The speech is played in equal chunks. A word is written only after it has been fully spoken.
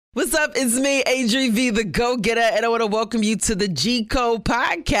What's up? It's me, Adri V, the Go-Getter, and I want to welcome you to the G Code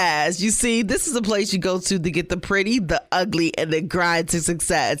Podcast. You see, this is a place you go to get the pretty, the ugly, and the grind to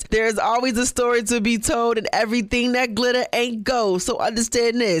success. There's always a story to be told, and everything that glitter ain't gold. So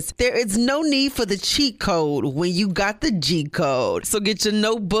understand this. There is no need for the cheat code when you got the G Code. So get your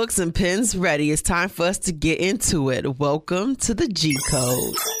notebooks and pens ready. It's time for us to get into it. Welcome to the G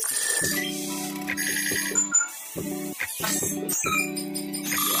Code.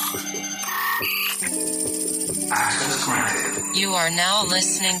 You are now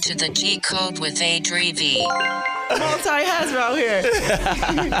listening to the G Code with Adri V. Multi-hats around here.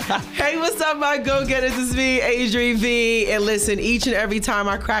 Hey, what's up, my go-getters? It's me, Adri V. And listen, each and every time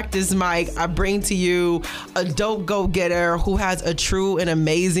I crack this mic, I bring to you a dope go-getter who has a true and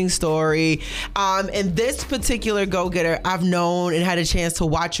amazing story. And this particular go-getter, I've known and had a chance to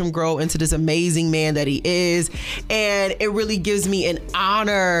watch him grow into this amazing man that he is. And it really gives me an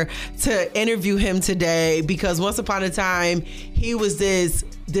honor to interview him today because once upon a time, he was this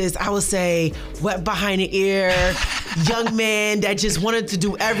I would say wet behind the ear young man that just wanted to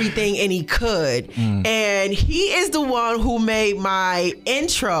do everything and he could. And he is the one who made my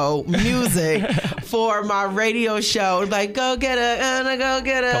intro music for my radio show. Like, go get her, and go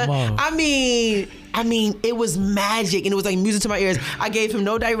get her. Come on. I mean, it was magic and it was like music to my ears. I gave him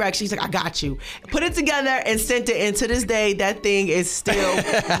no direction. He's like, I got you. Put it together and sent it. And to this day, that thing is still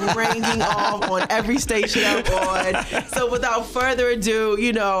ringing off on every station I'm on. So without further ado,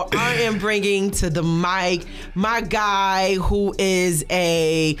 I am bringing to the mic my guy who is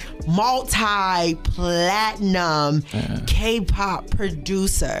a multi-platinum K-pop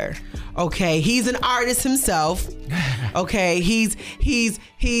producer. Okay, he's an artist himself. Okay, he's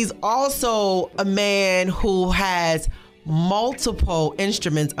also a man who has multiple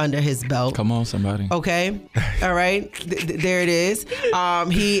instruments under his belt. Come on, somebody. Okay, all right, there it is.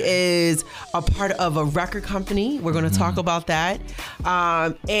 He is a part of a record company. We're going to talk about that.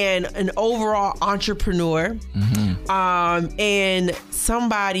 And an overall entrepreneur. And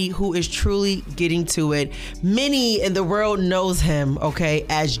somebody who is truly getting to it. Many in the world knows him, okay,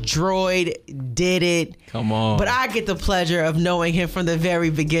 as Droyd Did It. Come on. But I get the pleasure of knowing him from the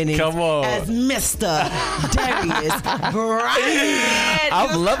very beginning. Come on. As Mr. Darius Bryant.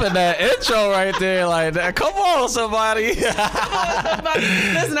 I'm loving that intro right there like that. Come on, somebody. Listen,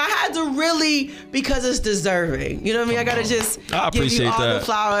 I had to really, because it's deserving. You know what I mean? I got to just give you all the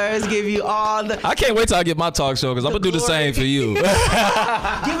flowers, give you all the... I can't wait till I get my talk show because I'm going to do the same for you. Give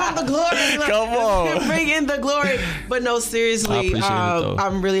him the glory. Come on. Bring in the glory. But no, seriously, I appreciate it, though.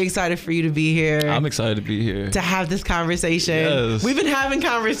 I'm really excited for you to be here. I'm excited to be here. To have this conversation. Yes. We've been having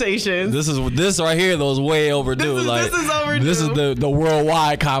conversations. This right here, though, is way overdue. This is overdue. This is the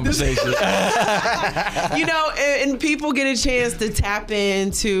worldwide conversation. And people get a chance to tap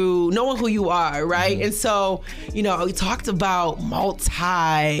into knowing who you are, right? And so, we talked about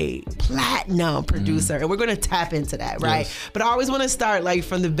multi-platinum producer, and we're going to tap into that, right? Yes. But I always want to start like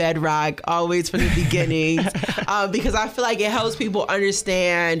from the bedrock, always from the beginnings, because I feel like it helps people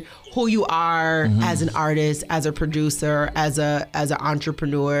understand who you are as an artist, as a producer, as an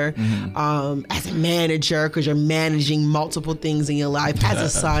entrepreneur, as a manager, because you're managing multiple things in your life, as a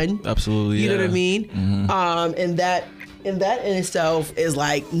son. Absolutely. You know what I mean? And that in itself is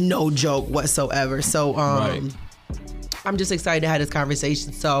like no joke whatsoever. So Right. I'm just excited to have this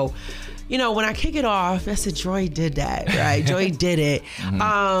conversation. So, when I kick it off, I said, Droyd did that, right? Droyd did it.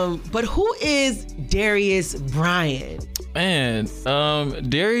 But who is Darius Bryant? Man,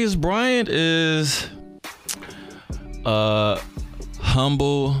 Darius Bryant is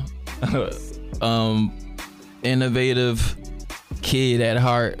humble, innovative kid at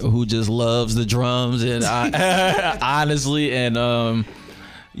heart who just loves the drums and honestly, and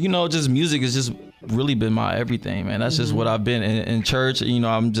just music has just really been my everything, man. That's just what I've been in church.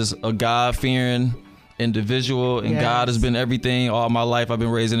 I'm just a God-fearing individual, and Yes. God has been everything all my life. I've been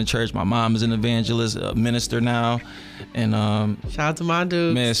raised in the church. My mom is an evangelist, a minister now, and Shout out to Mom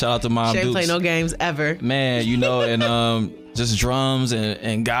Dukes. man, shout out to Mom She ain't Dukes. play no games ever. Man, and just drums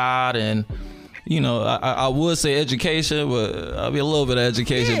and God, and I would say education, but I'll be a little bit of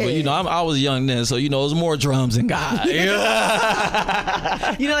education. Yeah. But I was young then, so it was more drums and God.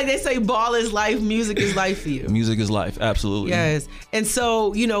 Like they say, ball is life, music is life for you. Music is life, absolutely. Yes. And so,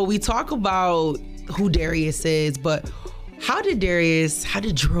 we talk about who Darius is, but how did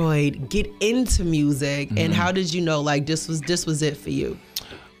Droyd get into music, and how did you know like this was it for you?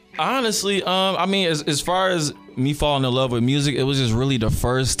 Honestly, as far as me falling in love with music, it was just really the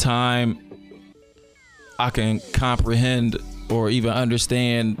first time I can comprehend or even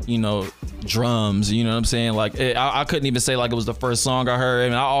understand, drums. You know what I'm saying? Like I couldn't even say like it was the first song I heard. I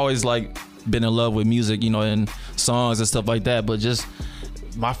mean, I always like been in love with music, and songs and stuff like that. But just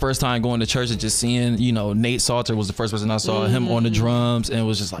my first time going to church and just seeing, Nate Salter was the first person I saw, him on the drums, and it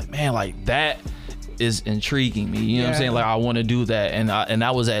was just like, man, like that is intriguing me. You know what I'm saying? Like I want to do that, and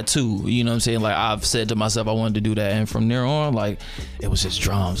I was at 2. You know what I'm saying? Like I've said to myself I wanted to do that, and from there on, like it was just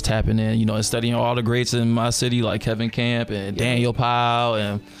drums tapping in, and studying all the greats in my city like Kevin Camp and Daniel Powell,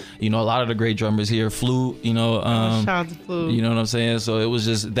 and a lot of the great drummers here, flute. Shout out to flute. You know what I'm saying? So it was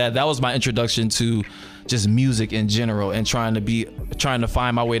just that was my introduction to just music in general, and trying to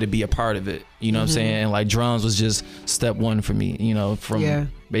find my way to be a part of it. You know what I'm saying? And like drums was just step 1 for me, from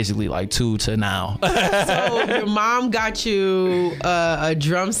basically like 2 to now. So your mom got you a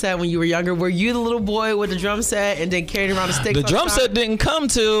drum set when you were younger. Were you the little boy with the drum set and then carrying around a stick? The drum set didn't come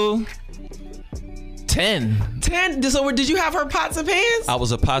till 10. So did you have her pots and pans? I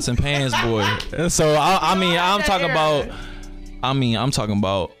was a pots and pans boy. So I'm talking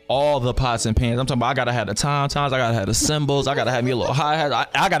about all the pots and pans. I'm talking about I gotta have the toms, I gotta have the cymbals, I gotta have me a little hi-hat.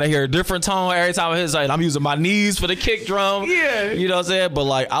 I gotta hear a different tone every time I hit it. I'm using my knees for the kick drum. Yeah. You know what I'm saying? But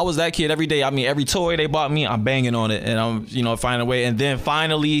like I was that kid every day. I mean, every toy they bought me, I'm banging on it, and I'm finding a way. And then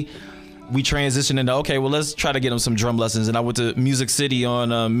finally we transitioned into, okay, well, let's try to get them some drum lessons. And I went to Music City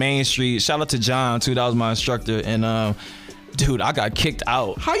on Main Street. Shout out to John too, that was my instructor. And dude, I got kicked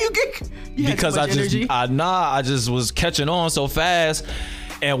out. How you get? Because I just was catching on so fast.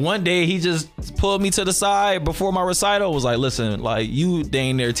 And one day he just pulled me to the side before my recital, was like, listen, like you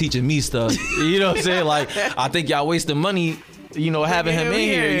dang there teaching me stuff. You know what I'm saying? Like, I think y'all wasting money, having him in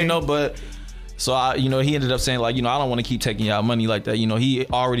here, but so he ended up saying like, I don't want to keep taking y'all money like that. He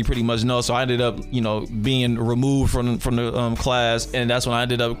already pretty much knows. So I ended up, being removed from the class. And that's when I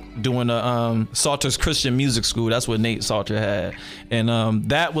ended up doing Salter's Christian Music School. That's what Nate Salter had. And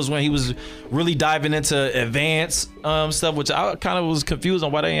that was when he was really diving into advanced stuff, which I kind of was confused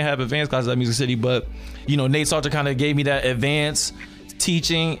on why they didn't have advanced classes at Music City. But, Nate Salter kind of gave me that advanced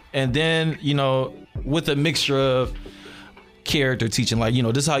teaching. And then, with a mixture of character teaching, like,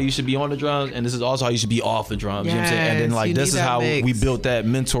 this is how you should be on the drums, and this is also how you should be off the drums. Yes, you know what I'm saying? And then like this is how mix. we built that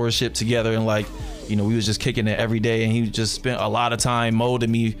mentorship together, and like, we was just kicking it every day, and he just spent a lot of time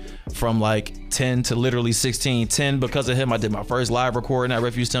molding me from like 10 to literally 16. 10 because of him, I did my first live recording at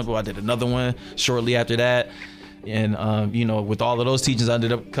Refuge Temple. I did another one shortly after that. And with all of those teachings, I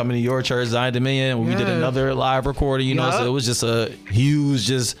ended up coming to your church, Zion Dominion, and we did another live recording, so it was just a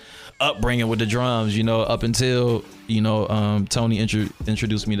huge upbringing with the drums, up until Tony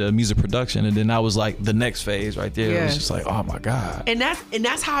introduced me to music production, and then that was like the next phase right there. It was just like, oh my God. And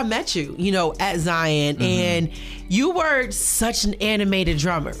that's how I met you, at Zion. And you were such an animated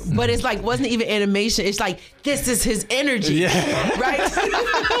drummer, but it's like wasn't even animation. It's like this is his energy, right?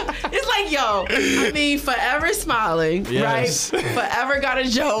 It's like, yo, I mean, forever smiling, right? Forever got a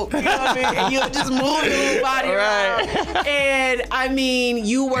joke, you know what I mean? And you just move your little body around. And I mean,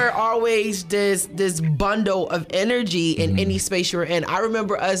 you were always this bundle of energy in any space you were in. I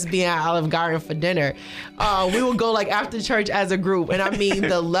remember us being at Olive Garden for dinner. We would go like after church as a group, and I mean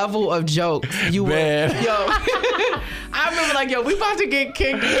the level of jokes you were, I remember like, yo, we about to get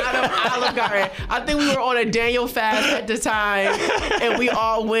kicked out of Olive Garden. I think we were on a Daniel fast at the time, and we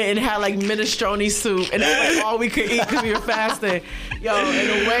all went and had like minestrone soup, and that's like all we could eat because we were fasting. Yo,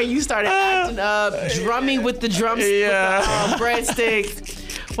 and the way you started acting up, drumming with the drumsticks, with the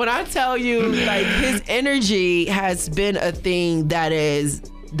breadsticks. When I tell you, like, his energy has been a thing that is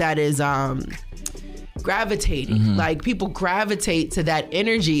gravitating. Like, people gravitate to that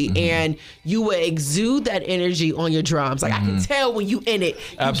energy, and you would exude that energy on your drums. Like, I can tell when you in it,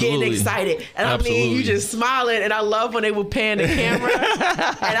 you getting excited. And I mean, you just smiling, and I love when they would pan the camera.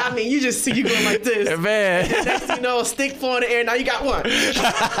 And I mean, you just see you going like this. Man. And next thing you know, stick flew in the air, now you got one.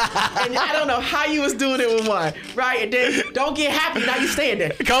 And I don't know how you was doing it with one, right? And then don't get happy, now you staying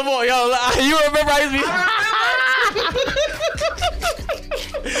there. Come on, yo, you remember I used to be...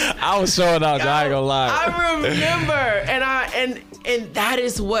 I was showing out, I ain't gonna lie. I remember, and that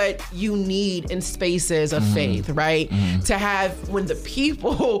is what you need in spaces of faith, right? To have, when the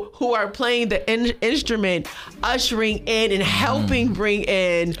people who are playing the instrument ushering in and helping bring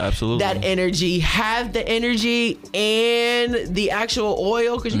in that energy, have the energy and the actual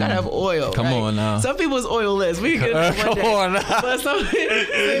oil, because you gotta have oil. Come on now. Some people's oilless. We can get it one day. Come on now.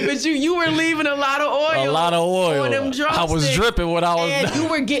 But you were leaving a lot of oil. A lot of oil. On them drumsticks. I was dripping what I was. And you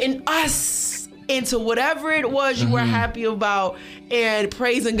were getting us into whatever it was you were happy about and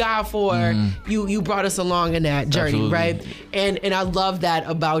praising God for. You brought us along in that journey, Absolutely. right? And I love that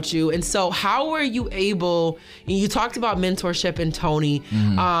about you. And so how were you able, and you talked about mentorship and Tony,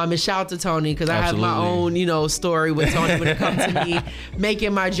 and shout out to Tony, because I have my own, story with Tony when it comes to me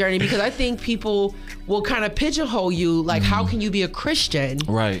making my journey, because I think people will kind of pigeonhole you, like how can you be a Christian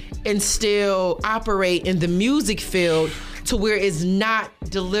Right. and still operate in the music field to where it's not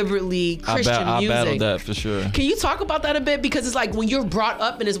deliberately Christian I music. battled that for sure. Can you talk about that a bit? Because it's like when you're brought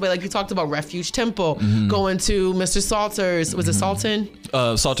up in this way, like you talked about Refuge Temple, going to Mr. Salter's, was it Salton?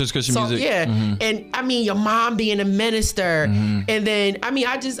 Salter's Christian music. Yeah. And I mean, your mom being a minister. And then, I mean,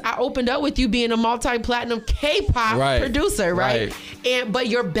 I opened up with you being a multi-platinum K-pop producer, right? But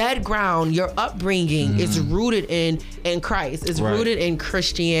your background, your upbringing is rooted in Christ. It's rooted in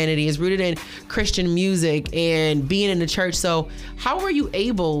Christianity. It's rooted in Christian music and being in the church. So how were you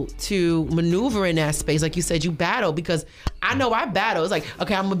able to maneuver in that space? Like you said, you battle, because I know I battle. It's like,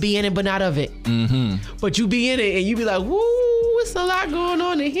 okay, I'm gonna be in it, but not of it. But you be in it and you be like, woo, it's a lot going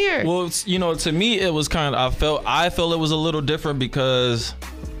on in here. Well, to me, it was kind of, I felt it was a little different because,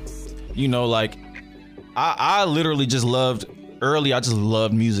 like I literally just loved, I just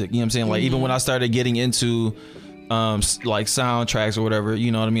loved music. You know what I'm saying? Like even when I started getting into like soundtracks or whatever,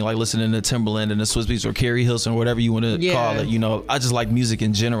 you know what I mean? Like listening to Timberland and the Swiss Beats or Carrie Hilson or whatever you want to call it. I just like music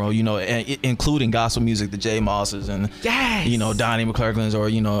in general, and including gospel music, the J Mosses and, Donnie McClurkin's or,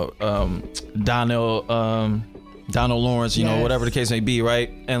 Donald Lawrence, whatever the case may be. Right.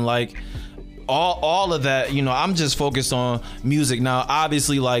 And like all of that, I'm just focused on music. Now,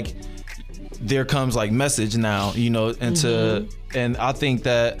 obviously, like there comes like message now, and I think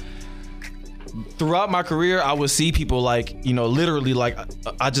that throughout my career, I would see people like, literally like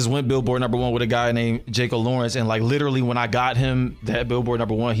I just went Billboard #1 with a guy named Jacob Lawrence, and like literally when I got him that Billboard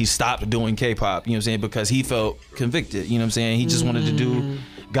 #1, he stopped doing K-pop, because he felt convicted, he just wanted to do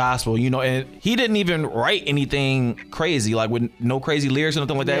gospel, and he didn't even write anything crazy, like with no crazy lyrics or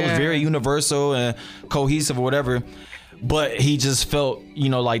nothing like that. It was very universal and cohesive or whatever. But he just felt,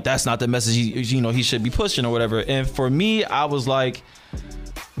 like that's not the message he should be pushing or whatever. And for me, I was like,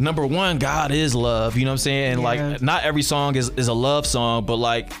 number one, God is love, you know what I'm saying? And like, not every song is a love song, but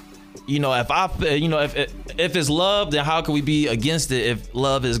like, if it's love, then how can we be against it if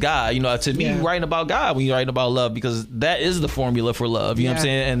love is God? To me, writing about God when you're writing about love, because that is the formula for love, you know what I'm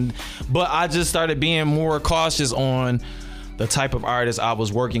saying? But I just started being more cautious on the type of artist I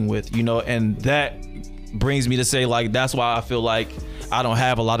was working with, and that brings me to say, like, that's why I feel like I don't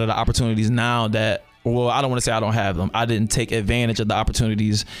have a lot of the opportunities now that, well, I don't want to say I don't have them. I didn't take advantage of the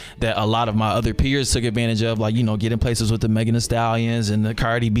opportunities that a lot of my other peers took advantage of, like, getting places with the Megan Thee Stallions and the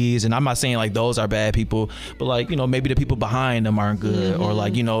Cardi B's. And I'm not saying like those are bad people, but like, maybe the people behind them aren't good, or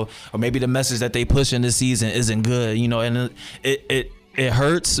like, or maybe the message that they push in this season isn't good, and it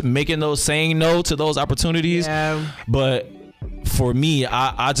hurts saying no to those opportunities. But for me,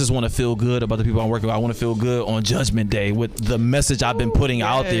 I just want to feel good about the people I'm working with. I want to feel good on Judgment Day with the message I've been putting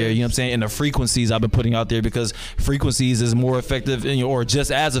out there, you know what I'm saying? And the frequencies I've been putting out there, because frequencies is more effective or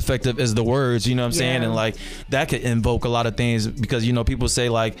just as effective as the words, you know what I'm saying? And like that could invoke a lot of things, because, people say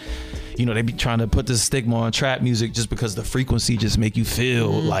like, they be trying to put this stigma on trap music just because the frequency just make you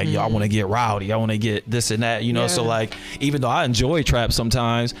feel like, I want to get rowdy. I want to get this and that, So like, even though I enjoy trap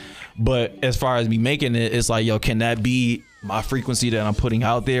sometimes, but as far as me making it, it's like, can that be my frequency that I'm putting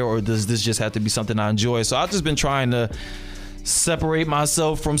out there, or does this just have to be something I enjoy? So I've just been trying to separate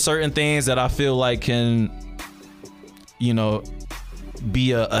myself from certain things that I feel like can,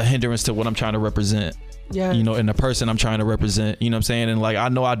 be a hindrance to what I'm trying to represent. And the person I'm trying to represent, you know what I'm saying? And like, I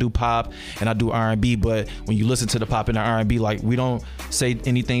know I do pop and I do R&B, but when you listen to the pop and the R&B, like we don't say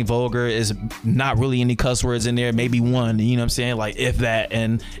anything vulgar. It's not really any cuss words in there, maybe one, you know what I'm saying? Like if that,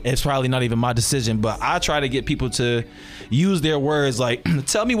 and it's probably not even my decision, but I try to get people to use their words, like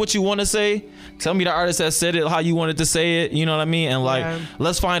tell me what you want to say. Tell me the artist that said it, how you wanted to say it, you know what I mean? And like,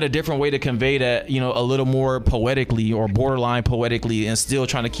 let's find a different way to convey that, a little more poetically or borderline poetically, and still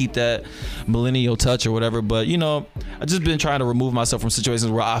trying to keep that millennial touch or whatever. But, I've just been trying to remove myself from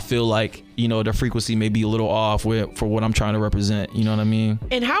situations where I feel like, the frequency may be a little off for what I'm trying to represent. You know what I mean?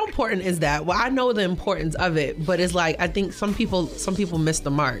 And how important is that? Well, I know the importance of it, but it's like, I think some people miss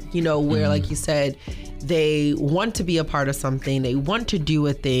the mark, where like you said, they want to be a part of something, they want to do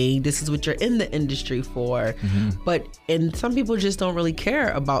a thing, this is what you're in the industry for, and some people just don't really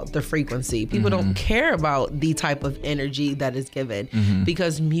care about the frequency. People don't care about the type of energy that is given,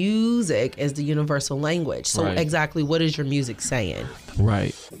 because music is the universal language. So exactly what is your music saying?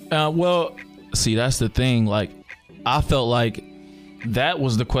 Right. Well, see, that's the thing. Like, I felt like that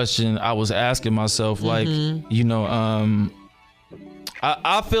was the question I was asking myself. Like, you know,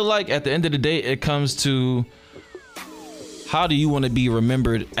 I feel like at the end of the day, it comes to how do you want to be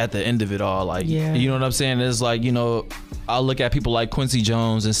remembered at the end of it all? Like, you know what I'm saying? It's like, you know, I look at people like Quincy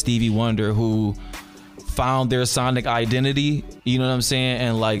Jones and Stevie Wonder who found their sonic identity, you know what I'm saying?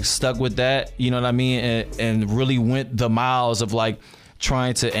 And like stuck with that, you know what I mean? And really went the miles of like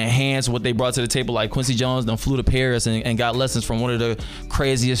trying to enhance what they brought to the table. Like Quincy Jones then flew to Paris and got lessons from one of the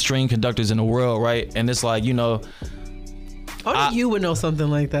craziest string conductors in the world, right? And it's like, you know, only you would know something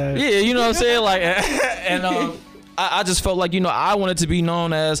like that. Yeah, you know what I'm saying? Like, and I just felt like, you know, I wanted to be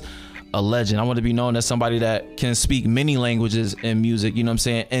known as a legend. I wanted to be known as somebody that can speak many languages in music, you know what I'm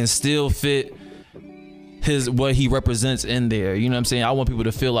saying? And still fit what he represents in there, you know what I'm saying? I want people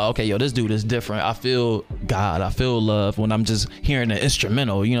to feel like, okay, yo, this dude is different. I feel God, I feel love when I'm just hearing an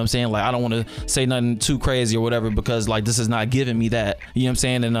instrumental, you know what I'm saying? Like, I don't want to say nothing too crazy or whatever because like this is not giving me that, you know what I'm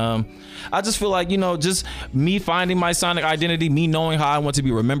saying? And I just feel like, you know, just me finding my sonic identity, me knowing how I want to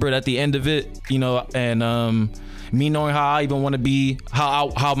be remembered at the end of it, you know, and me knowing how I even want to be, how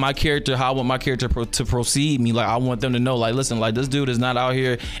I want my character to proceed me. Like, I want them to know, like, listen, like, this dude is not out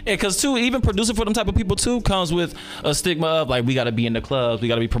here. And because too, even producing for them type of people too comes with a stigma of like, we got to be in the clubs, we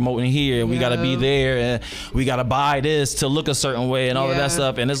got to be promoting here, and we got to be there, and we got to buy this to look a certain way and all of that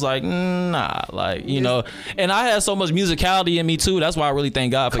stuff. And it's like, nah, like, you know, and I had so much musicality in me too. That's why I really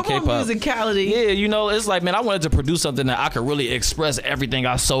thank God for K-pop. Musicality. Yeah, you know, it's like, man, I wanted to produce something that I could really express everything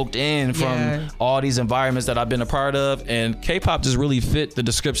I soaked in from all these environments that I've been a part of, and K-pop just really fit the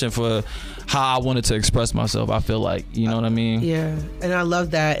description for how I wanted to express myself. I feel like, you know what I mean? Yeah, and I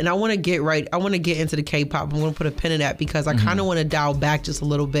love that. And I want to get into the K-pop. I'm going to put a pin in that because I kind of want to dial back just a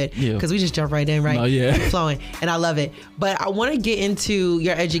little bit because we just jump right in, right? Oh, yeah. Keep flowing, and I love it. But I want to get into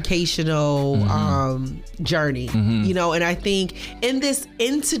your educational journey, you know, and I think in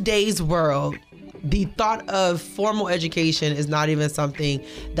today's world, the thought of formal education is not even something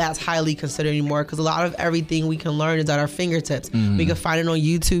that's highly considered anymore because a lot of everything we can learn is at our fingertips. We can find it on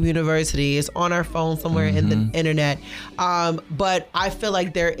YouTube University. It's on our phone somewhere in the internet. But I feel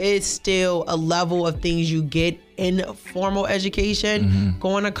like there is still a level of things you get in formal education,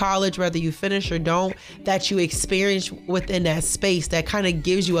 going to college, whether you finish or don't, that you experience within that space that kind of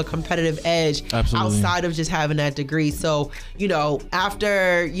gives you a competitive edge outside of just having that degree. So, you know,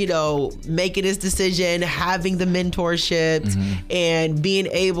 after, you know, making this decision, having the mentorships and being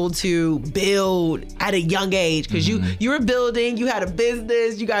able to build at a young age, because you were building, you had a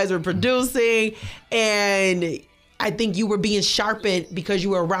business, you guys were producing, and I think you were being sharpened because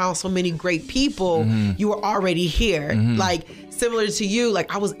you were around so many great people. You were already here. Like, similar to you,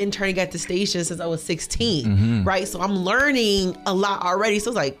 like I was interning at the station since I was 16, right? So I'm learning a lot already.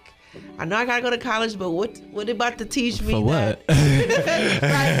 So it's like, I know I gotta go to college, but what they about to teach me? For what?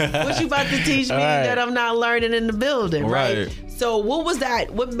 Right? What you about to teach me that I'm not learning in the building, right? So what was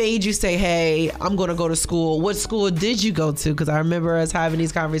that? What made you say, hey, I'm going to go to school? What school did you go to? Because I remember us having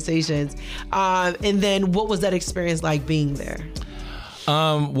these conversations. And then what was that experience like being there?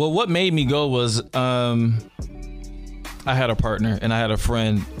 Well, what made me go was I had a partner and I had a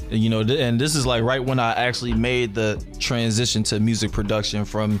friend, you know, and this is like right when I actually made the transition to music production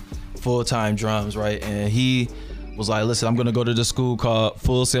from full-time drums, right? And he was like, listen, I'm going to go to the school called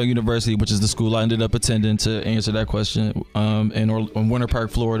Full Sail University, which is the school I ended up attending to answer that question, in Winter Park,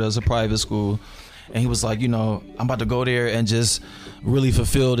 Florida. It's a private school. And he was like, you know, I'm about to go there and just really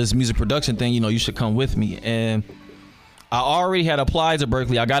fulfill this music production thing. You know, you should come with me. And I already had applied to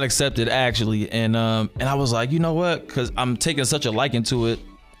Berkeley. I got accepted, actually. And I was like, you know what? Because I'm taking such a liking to it.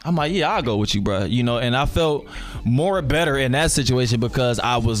 I'm like, yeah, I'll go with you, bro. You know, and I felt better in that situation because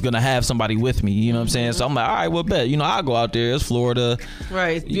I was going to have somebody with me. You know what I'm saying? So I'm like, all right, well, bet. You know, I'll go out there. It's Florida.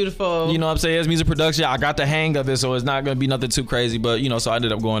 Right. It's beautiful. You know what I'm saying? It's music production. I got the hang of it, so it's not going to be nothing too crazy. But, you know, so I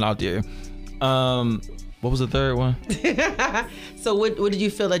ended up going out there. What was the third one? So what did you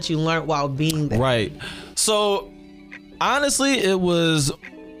feel that you learned while being there? Right. So, honestly, it was,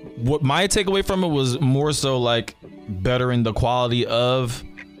 what my takeaway from it was more so like bettering the quality of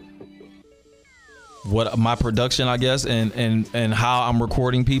what my production, I guess, and how I'm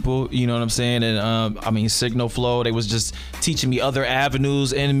recording people, you know what I'm saying? And I mean, Signal Flow, they was just teaching me other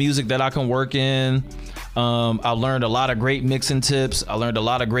avenues in music that I can work in. I learned a lot of great mixing tips. I learned a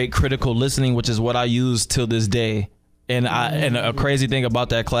lot of great critical listening, which is what I use till this day. And a crazy thing about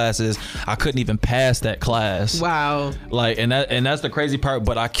that class is I couldn't even pass that class. Wow. Like, and that's the crazy part,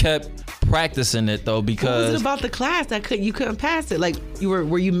 but I kept practicing it though, because what was it about the class that you couldn't pass it? Like,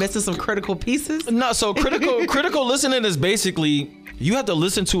 were you missing some critical pieces? No, so critical listening is basically, you have to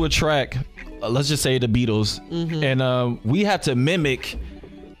listen to a track let's just say the Beatles, and we had to mimic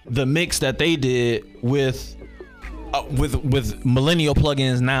the mix that they did with millennial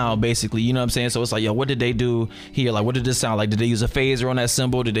plugins now, basically, you know what I'm saying? So it's like, yo, what did they do here? Like, what did this sound like? Did they use a phaser on that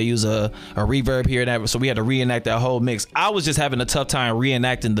cymbal? Did they use a reverb here and that? So we had to reenact that whole mix. I was just having a tough time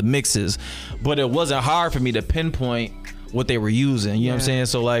reenacting the mixes, but it wasn't hard for me to pinpoint what they were using, you know what I'm saying?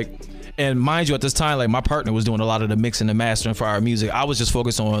 So like, and mind you, at this time, like my partner was doing a lot of the mixing and mastering for our music. I was just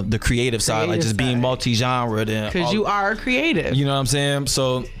focused on the creative side, like just being multi-genre. Because you are creative. You know what I'm saying?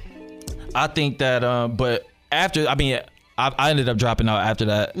 So I think that, but after, I mean, I ended up dropping out after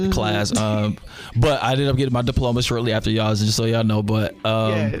that class, but I ended up getting my diploma shortly after y'all, just so y'all know. But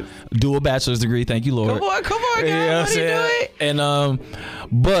dual bachelor's degree, thank you, Lord. Come on, guys, what are you doing? And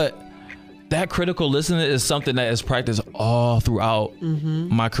but that critical listening is something that is practiced all throughout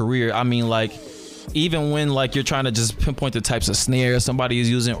my career. I mean, like, even when like you're trying to just pinpoint the types of snares somebody is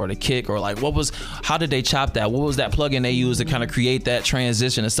using or the kick or like how did they chop that? What was that plugin they used to kind of create that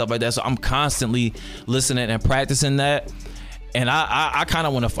transition and stuff like that? So I'm constantly listening and practicing that. And I kind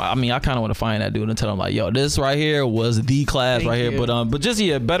of want to find that dude and tell him like, yo, this right here was the class right here. But just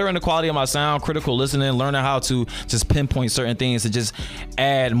bettering the quality of my sound, critical listening, learning how to just pinpoint certain things to just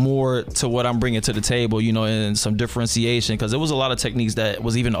add more to what I'm bringing to the table, you know, and some differentiation. Because there was a lot of techniques that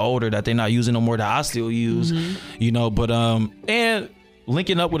was even older that they're not using no more that I still use, you know. But and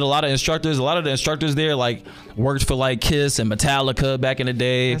linking up with a lot of the instructors there like worked for like Kiss and Metallica back in the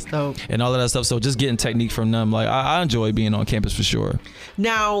day. That's dope. And all of that stuff. So just getting technique from them, like I enjoy being on campus for sure.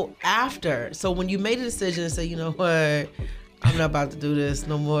 Now so when you made a decision to say, you know what, I'm not about to do this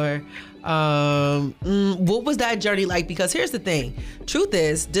no more, what was that journey like? Because here's the thing, truth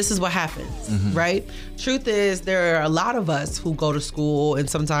is, this is what happens, right? Truth is, there are a lot of us who go to school and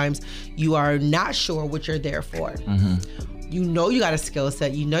sometimes you are not sure what you're there for. You know you got a skill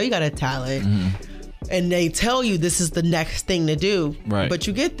set, you know you got a talent, and they tell you this is the next thing to do. Right. But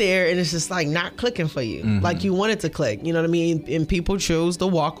you get there and it's just like not clicking for you, like you want it to click. You know what I mean? And people choose to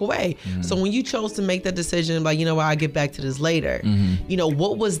walk away. So when you chose to make that decision, like, you know what, I'll get back to this later. You know,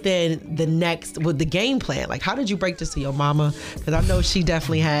 what was then the next with the game plan? Like, how did you break this to your mama? Because I know she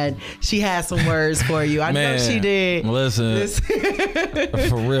definitely had some words for you. I know she did. Listen,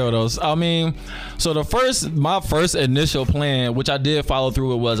 for real though. I mean, so my first initial plan, which I did follow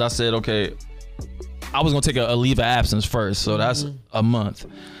through with, was I said, okay, I was gonna take a leave of absence first, so that's a month.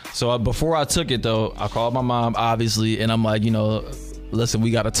 So before I took it though, I called my mom, obviously, and I'm like, you know, listen,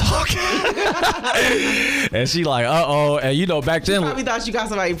 we gotta talk. And she like, uh-oh. And you know, back then, you probably thought you got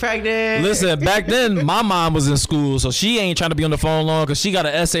somebody pregnant. Listen, back then my mom was in school, so she ain't trying to be on the phone long because she got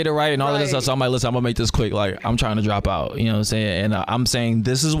an essay to write and all of this stuff. So I'm like, listen, I'm gonna make this quick. Like, I'm trying to drop out, you know what I'm saying? And I'm saying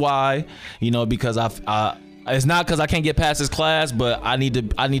this is why, you know, because it's not because I can't get past this class, but I need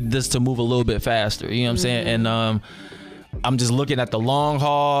this to move a little bit faster. You know what I'm saying? And I'm just looking at the long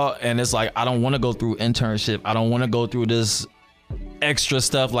haul, and it's like I don't want to go through internship. I don't want to go through this extra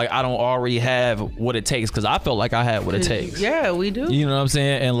stuff. Like, I don't already have what it takes, because I felt like I had what it takes. Yeah, we do. You know what I'm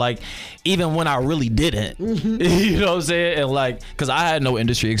saying? And like, even when I really didn't, you know what I'm saying? And like, because I had no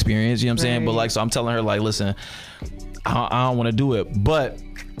industry experience. You know what I'm saying? But like, so I'm telling her like, listen, I don't want to do it, but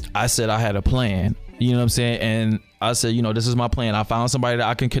I said I had a plan. You know what I'm saying? And I said, you know, this is my plan. I found somebody that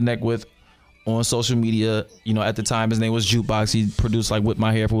I can connect with on social media. You know, at the time his name was Jukebox. He produced like Whip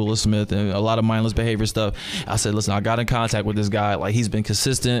My Hair for Will Smith and a lot of mindless behavior stuff. I said, listen, I got in contact with this guy. Like, he's been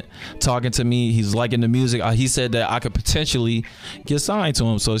consistent talking to me. He's liking the music. He said that I could potentially get signed to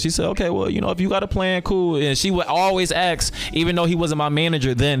him. So she said, okay, well, you know, if you got a plan, cool. And she would always ask, even though he wasn't my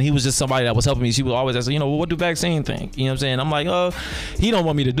manager then, he was just somebody that was helping me. She would always ask, you know, well, what do Vaccine think? You know what I'm saying? I'm like, oh, he don't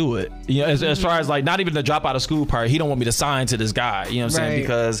want me to do it. You know, as far as like, not even the drop out of school part, he don't want me to sign to this guy. You know what I'm saying?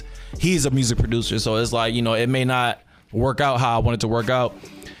 Because he's a music producer. So it's like, you know, it may not work out how I want it to work out,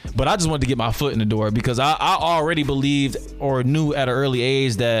 but I just wanted to get my foot in the door, because I already believed or knew at an early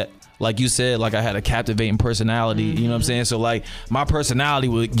age that, like you said, like I had a captivating personality, you know what I'm saying? So like, my personality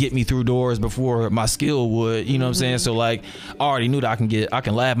would get me through doors before my skill would, you know what I'm saying? So like, I already knew that I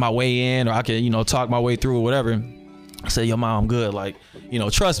can laugh my way in, or I can, you know, talk my way through or whatever. I said, yo, mom, I'm good. Like, you know,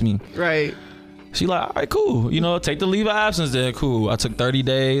 trust me. Right. She like, all right, cool. You know, take the leave of absence then, cool. I took 30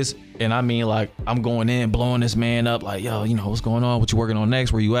 days. And I mean, like, I'm going in, blowing this man up, like, yo, you know, what's going on? What you working on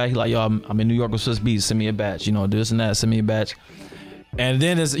next? Where you at? He like, yo, I'm in New York with Swiss Beats. Send me a batch, you know, this and that. Send me a batch. And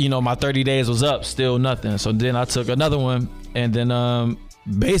then, you know, my 30 days was up, still nothing. So then I took another one. And then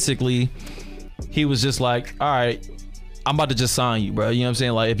basically, he was just like, all right, I'm about to just sign you, bro. You know what I'm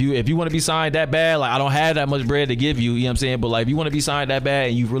saying? Like, if you want to be signed that bad, like, I don't have that much bread to give you, you know what I'm saying? But like, if you want to be signed that bad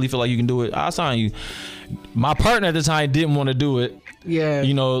and you really feel like you can do it, I'll sign you. My partner at the time didn't want to do it. Yeah.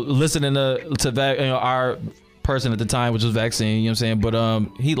 You know, listening to our person at the time, which was Vaccine, you know what I'm saying?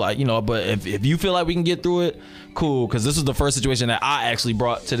 But he like, you know, but if you feel like we can get through it, cool. Because this was the first situation that I actually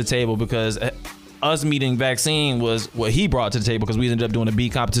brought to the table, because us meeting Vaccine was what he brought to the table, because we ended up doing a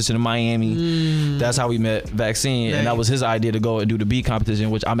beat competition in Miami. That's how we met Vaccine. Nice. And that was his idea to go and do the beat competition,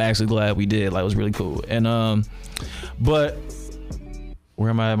 which I'm actually glad we did. Like, it was really cool. And but where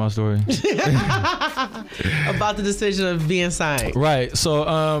am I at my story? About the decision of being signed. Right.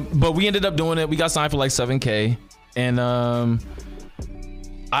 So but we ended up doing it. We got signed for like $7,000, and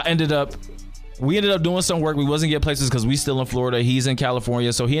we ended up doing some work. We wasn't getting places because we still in Florida. He's in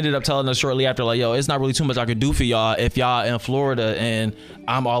California. So he ended up telling us shortly after, like, yo, it's not really too much I could do for y'all if y'all in Florida and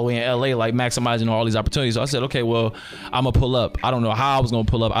I'm all the way in LA, like maximizing all these opportunities. So I said, okay, well, I'm gonna pull up. I don't know how I was gonna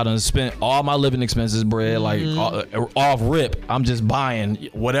pull up. I done spent all my living expenses, bread, like off rip. I'm just buying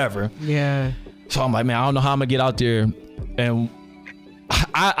whatever. Yeah. So I'm like, man, I don't know how I'm gonna get out there. And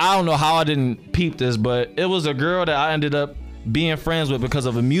I don't know how I didn't peep this, but it was a girl that I ended up being friends with because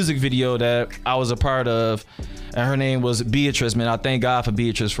of a music video that I was a part of, and her name was Beatrice. Man, I thank God for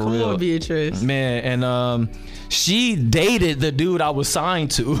Beatrice, for real. Come on, Beatrice. Man, and she dated the dude I was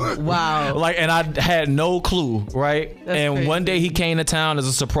signed to. Wow. Like, and I had no clue, right? That's and crazy. One day he came to town as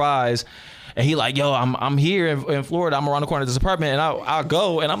a surprise, and he like, yo, I'm here in Florida. I'm around the corner of this apartment, and I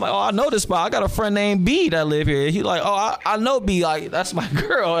go, and I'm like, oh, I know this spot. I got a friend named B that live here. He like, oh, I know B. Like, that's my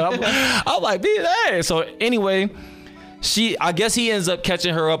girl. And I'm like, B, hey. So anyway, I guess he ends up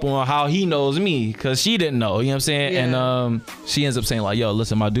catching her up on how he knows me, because she didn't know, you know what I'm saying? Yeah. And she ends up saying like, yo,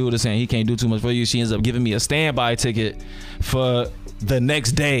 listen, my dude is saying he can't do too much for you. She ends up giving me a standby ticket for the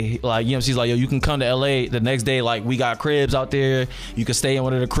next day. Like, you know, she's like, yo, you can come to LA the next day. Like, we got cribs out there. You can stay in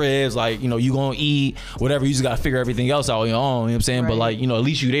one of the cribs. Like, you know, you gonna eat, whatever. You just gotta figure everything else out on your own, you know what I'm saying? Right. But like, you know, at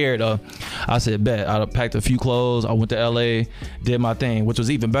least you there though. I said, bet. I packed a few clothes. I went to LA, did my thing, which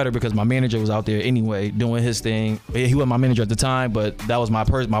was even better because my manager was out there anyway doing his thing. He wasn't my manager at the time, but that was my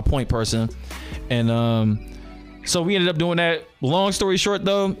point person. And so we ended up doing that. Long story short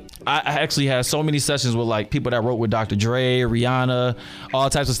though, I actually had so many sessions with like people that wrote with Dr. Dre, Rihanna, all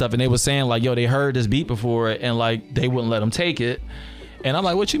types of stuff, and they were saying like, yo, they heard this beat before and like they wouldn't let them take it. And I'm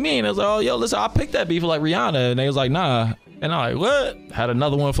like, what you mean? I was like, oh, yo, listen, I picked that beat for like Rihanna, and they was like, nah. And I'm like, what? Had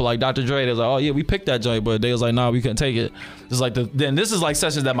another one for like Dr. Dre. They was like, oh yeah, we picked that joint, but they was like, nah, we couldn't take it. It's like then this is like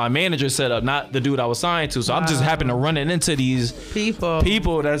sessions that my manager set up, not the dude I was signed to. So I'm just happen to running into these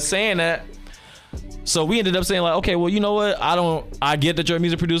people that's saying that. So we ended up saying like, okay, well, you know what? I get that you're a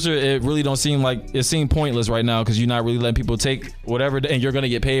music producer. It really don't seem like, it seemed pointless right now because you're not really letting people take whatever, and you're going to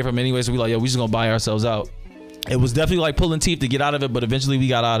get paid from it anyway. So we like, yo, we just going to buy ourselves out. It was definitely like pulling teeth to get out of it, but eventually we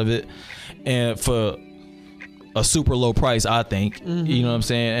got out of it, and for a super low price, I think. Mm-hmm. You know what I'm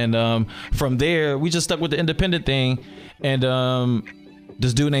saying? And from there, we just stuck with the independent thing. And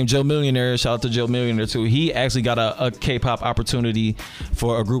this dude named Joe Millionaire, shout out to Joe Millionaire too, he actually got a K-pop opportunity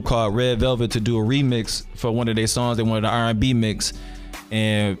for a group called Red Velvet to do a remix for one of their songs. They wanted an R&B mix,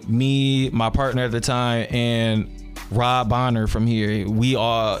 and me, my partner at the time, and Rob Bonner from here, we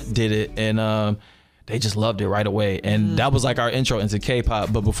all did it, and they just loved it right away. And that was like our intro into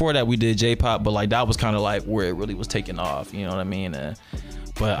K-pop. But before that we did J-pop, but like that was kind of like where it really was taking off, you know what I mean?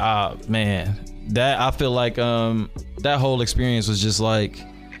 But man, that I feel like that whole experience was just like an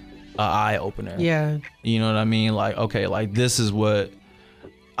eye opener. Yeah. You know what I mean? Like, okay, like this is what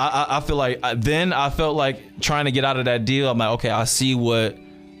I feel like. Then I felt like trying to get out of that deal. I'm like, okay, I see what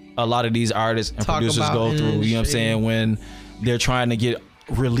a lot of these artists and producers go through. You know what I'm saying? When they're trying to get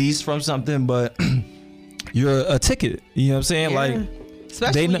released from something, but you're a ticket. You know what I'm saying? Yeah. Like,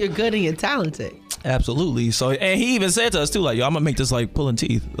 especially when you're good and you're talented. Absolutely. So, and he even said to us too, like, yo, I'm gonna make this like pulling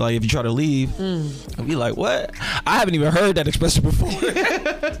teeth. Like, if you try to leave, and we like, what? I haven't even heard that expression before.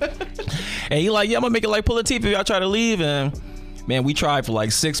 And he like, yeah, I'm gonna make it like pulling teeth if y'all try to leave. And man, we tried for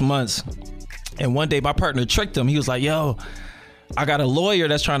like 6 months. And one day my partner tricked him. He was like, yo, I got a lawyer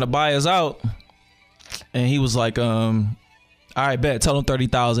that's trying to buy us out. And he was like, all right, bet, tell him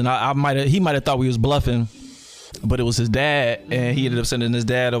 30,000. He might have thought we was bluffing, but it was his dad, and he ended up sending his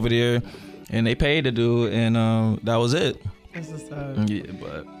dad over there, and they paid the dude, and that was it. That's what's up. Yeah,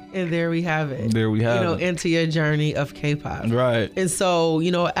 but and there we have it. There we have it. Into your journey of K-pop. Right. And so,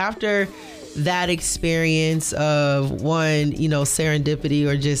 after that experience of one, serendipity,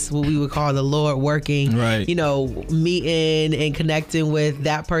 or just what we would call the Lord working, right? Meeting and connecting with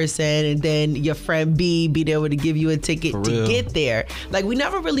that person, and then your friend B being able to give you a ticket to get there. Like, we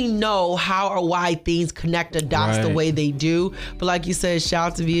never really know how or why things connect the dots the way they do. But like you said,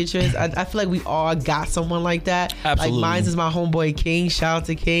 shout out to Beatrice. I feel like we all got someone like that. Absolutely. Like, mine is my homeboy King. Shout out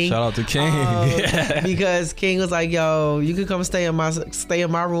to King. Shout out to King. Because King was like, yo, you can come stay in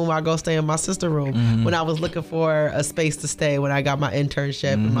my room. I'll go stay in my sister room when I was looking for a space to stay when I got my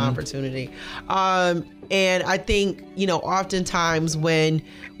internship and my opportunity. And I think, oftentimes when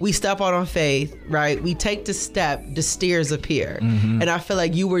we step out on faith, right, we take the step, the stairs appear. And I feel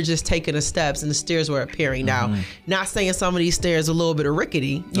like you were just taking the steps and the stairs were appearing. Now, not saying some of these stairs are a little bit of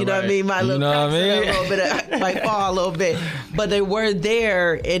rickety, you know what I mean? My little cracks, a little bit of, might fall a little bit, but they were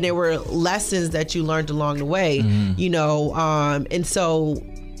there, and there were lessons that you learned along the way, and so,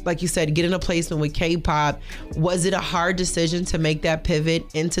 like you said, getting a placement with K-pop, was it a hard decision to make that pivot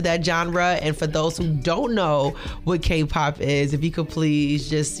into that genre? And for those who don't know what K-pop is, if you could please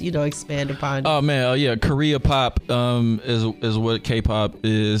just, expand upon. Oh man, yeah, Korea pop is what K-pop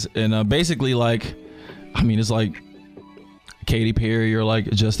is, and basically, like, I mean, it's like Katy Perry or like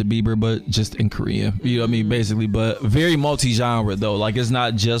Justin Bieber, but just in Korea. You know what I mean? Basically, but very multi-genre though. Like, it's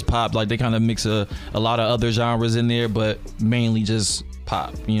not just pop. Like, they kind of mix a lot of other genres in there, but mainly just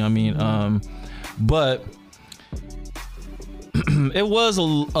pop. You know what I mean? But it was a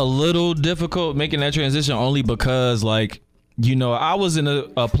little difficult making that transition, only because, like, I was in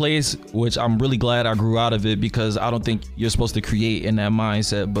a place which I'm really glad I grew out of it, because I don't think you're supposed to create in that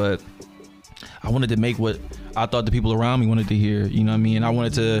mindset, but I wanted to make what I thought the people around me wanted to hear. You know what I mean? I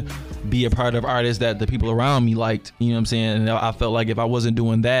wanted to be a part of artists that the people around me liked. You know what I'm saying? And I felt like if I wasn't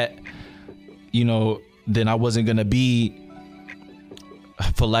doing that, then I wasn't gonna be,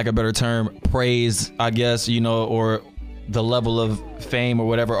 for lack of a better term, praised, I guess, or the level of fame or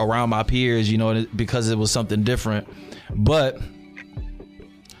whatever around my peers, because it was something different. But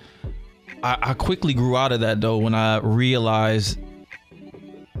I quickly grew out of that though, when I realized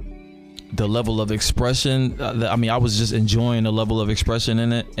the level of expression. I was just enjoying the level of expression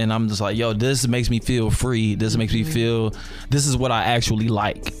in it, and I'm just like, yo, this makes me feel free. This makes me feel, this is what I actually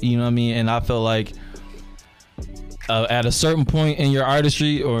like. You know what I mean? And I felt like at a certain point in your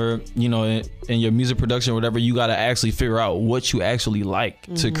artistry, or in your music production or whatever, you got to actually figure out what you actually like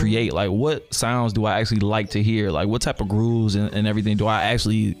to create. Like, what sounds do I actually like to hear? Like, what type of grooves and everything do I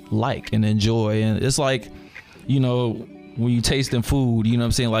actually like and enjoy? And it's like, when you tasting food, you know what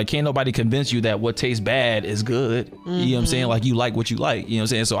I'm saying? Like, can't nobody convince you that what tastes bad is good. You know what I'm saying? Like, you like what you like. You know what I'm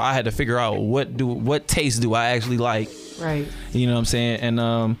saying? So I had to figure out what taste do I actually like. Right. You know what I'm saying?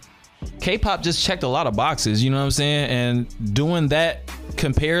 And K-pop just checked a lot of boxes, you know what I'm saying? And doing that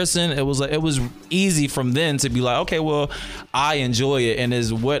comparison, it was easy from then to be like, okay, well, I enjoy it, and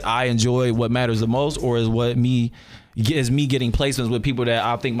is what I enjoy what matters the most, or is me getting placements with people that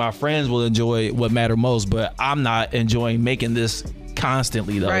I think my friends will enjoy what matter most, but I'm not enjoying making this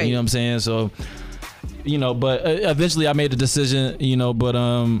constantly though. Right. You know what I'm saying? So, but eventually I made the decision, but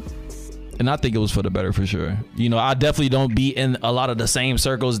and I think it was for the better for sure. I definitely don't be in a lot of the same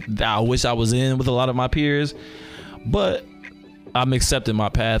circles that I wish I was in with a lot of my peers, but I'm accepting my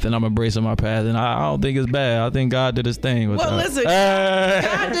path and I'm embracing my path, and I don't think it's bad. I think God did his thing with that. Listen,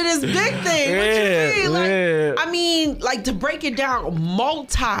 God did his big thing. What you mean? I mean, to break it down,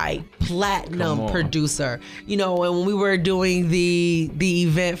 multi-platinum producer. And when we were doing the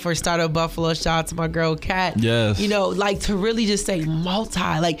event for Startup Buffalo, shout out to my girl Kat. Yes. To really just say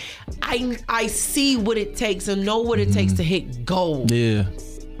multi, I see what it takes and know what it takes to hit gold. Yeah.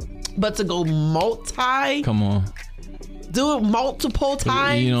 But to go multi, come on, do it multiple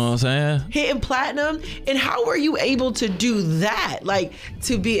times. You know what I'm saying? Hitting platinum. And how were you able to do that?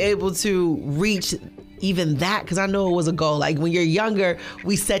 To be able to reach even that? Because I know it was a goal. When you're younger,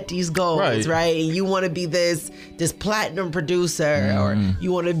 we set these goals, right? And you want to be this platinum producer, or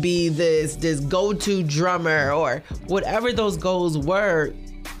you want to be this go-to drummer, or whatever those goals were.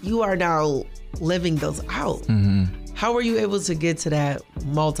 You are now living those out. How were you able to get to that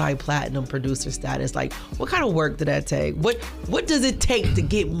multi-platinum producer status? What kind of work did that take? What does it take to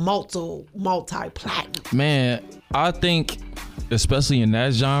get multi-platinum? Man, I think, especially in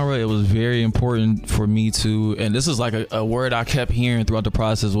that genre, it was very important for me to, and this is a word I kept hearing throughout the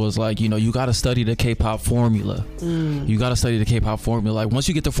process, was you got to study the K-pop formula. You got to study the K-pop formula. Once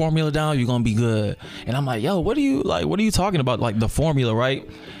you get the formula down, you're going to be good. And I'm like, yo, what are you talking about? The formula, right?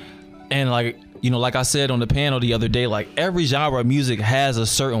 And like I said on the panel the other day, every genre of music has a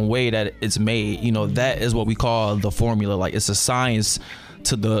certain way that it's made. That is what we call the formula. It's a science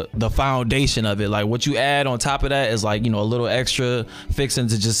to the foundation of it. Like what you add on top of that is like, you know, a little extra fixing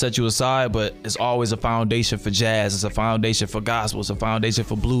to just set you aside, but it's always a foundation for jazz. It's a foundation for gospel. It's a foundation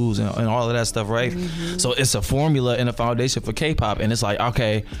for blues and all of that stuff, right? So it's a formula and a foundation for K-pop. And it's like,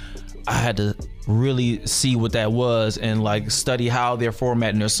 okay, I had to really see what that was and like study how they're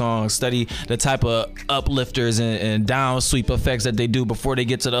formatting their songs, study the type of uplifters and down sweep effects that they do before they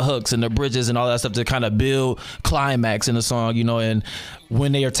get to the hooks and the bridges and all that stuff to kind of build climax in the song, you know. And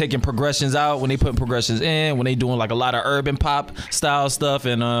when they are taking progressions out, when they put progressions in, when they doing like a lot of urban pop style stuff,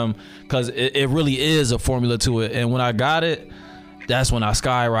 and because it really is a formula to it. And when I got it, that's when I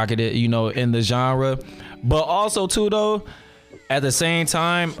skyrocketed, you know, in the genre. But also too though, at the same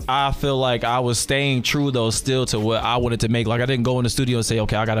time, I feel like I was staying true though still to what I wanted to make. Like I didn't go in the studio and say,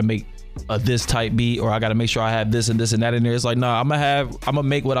 okay, I gotta make a this type beat, or I gotta make sure I have this and this and that in there. It's like, no, I'm gonna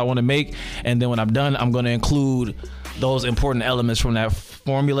make what I want to make, and then when I'm done, I'm gonna include those important elements from that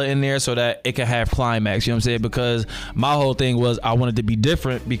formula in there so that it can have climax. You know what I'm saying? Because my whole thing was I wanted to be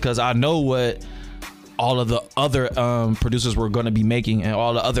different because I know what all of the other producers were going to be making and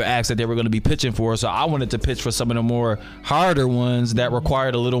all the other acts that they were going to be pitching for. So I wanted to pitch for some of the more harder ones that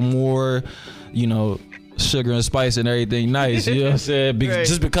required a little more, you know, sugar and spice and everything nice. You know what I'm saying? Right.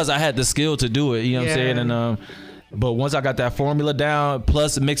 Just because I had the skill to do it. You know what I'm saying? And but once I got that formula down,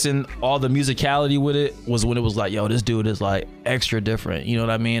 plus mixing all the musicality with it, was when it was like, yo, this dude is like extra different. You know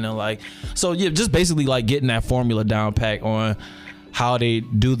what I mean? And like, so yeah, just basically like getting that formula down pack on how they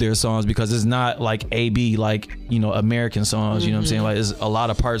do their songs, because it's not like A-B, like, you know, American songs, you know what I'm saying? Like, there's a lot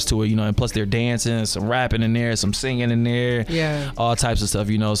of parts to it, you know, and plus they're dancing, some rapping in there, some singing in there, all types of stuff,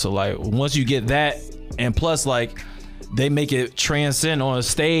 you know. So like once you get that, and plus like they make it transcend on a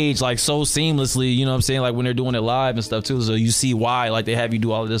stage like so seamlessly, you know what I'm saying? Like when they're doing it live and stuff too, so you see why like they have you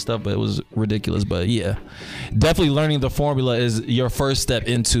do all of this stuff, but it was ridiculous. But yeah, definitely learning the formula is your first step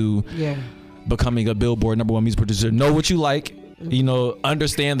into becoming a Billboard #1 music producer. Know what you like, you know,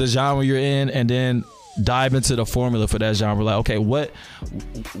 understand the genre you're in, and then dive into the formula for that genre. Like, okay,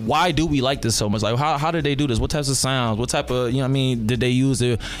 why do we like this so much? Like, how did they do this? What types of sounds? What type of, you know what I mean, did they use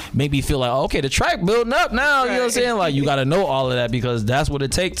to make me feel like, oh, okay, the track building up now, you know what I'm saying? Like, you got to know all of that, because that's what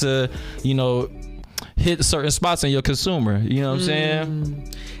it takes to, you know, hit certain spots in your consumer, you know what I'm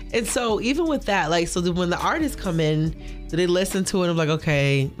saying? And so even with that, like, so when the artists come in, do they listen to it and I'm like,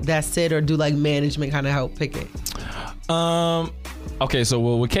 okay, that's it, or do like management kind of help pick it? Okay, so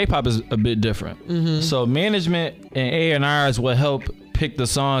with K-pop is a bit different. So management and A&Rs will help pick the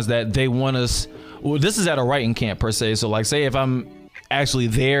songs that they want us. Well, this is at a writing camp per se. So like, say if I'm actually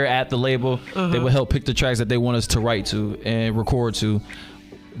there at the label, they will help pick the tracks that they want us to write to and record to,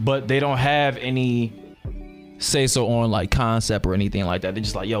 but they don't have any say so on like concept or anything like that. They're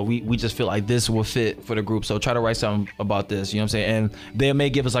just like, yo, we just feel like this will fit for the group, so try to write something about this, you know what I'm saying? And they may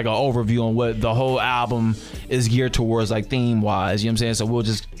give us like an overview on what the whole album is geared towards, like theme wise, you know what I'm saying? So we'll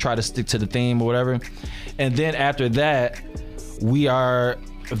just try to stick to the theme or whatever. And then after that,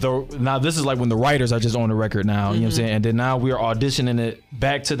 now this is like when the writers are just on the record now, you know what I'm saying? And then now we are auditioning it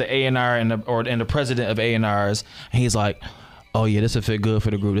back to the A&R and the president of A&Rs, and he's like, oh yeah, this will fit good for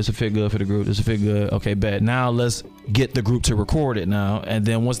the group. This will fit good for the group. This will fit good. Okay, bet. Now let's get the group to record it now. And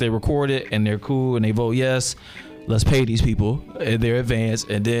then once they record it and they're cool and they vote yes, let's pay these people in their advance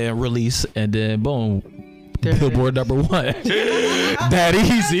and then release, and then boom, Billboard #1. That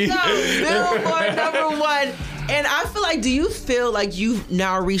easy. Billboard #1. And I feel like, do you feel like you've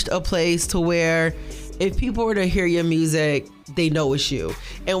now reached a place to where if people were to hear your music, they know it's you?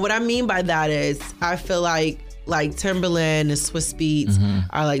 And what I mean by that is, I feel like Timberland and Swiss Beats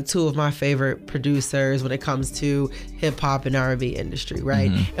are like two of my favorite producers when it comes to hip hop and R&B industry,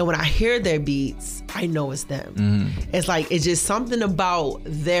 right? And when I hear their beats, I know it's them. It's like, it's just something about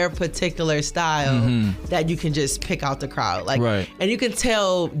their particular style that you can just pick out the crowd. Like, and you can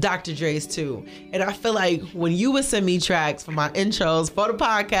tell Dr. Dre's too. And I feel like when you would send me tracks for my intros, for the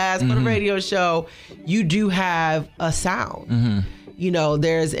podcast, for the radio show, you do have a sound. You know,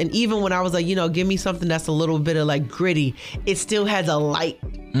 and even when I was like, you know, give me something that's a little bit of like gritty, it still has a light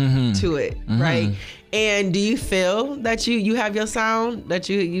to it, right? And do you feel that you have your sound, that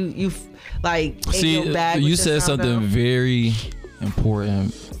you like, see, your bag you said something now? very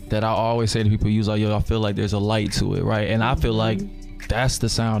important that I always say to people, like, yo, I feel like there's a light to it, right? And I feel like that's the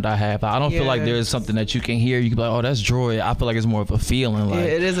sound I have. I don't feel like there's something that you can hear. You can be like, oh, that's Droyd. I feel like it's more of a feeling. Like,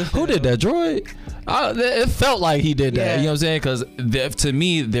 it is a feel. Who did that, Droyd? It felt like he did that. You know what I'm saying? Because to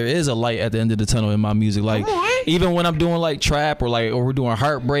me, there is a light at the end of the tunnel in my music. Like, even when I'm doing like trap or we're doing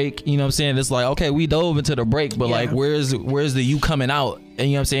heartbreak, you know what I'm saying? It's like, okay, we dove into the break, but like, where's the you coming out? And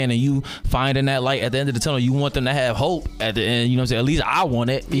you know what I'm saying? And you finding that light at the end of the tunnel. You want them to have hope at the end. You know what I'm saying? At least I want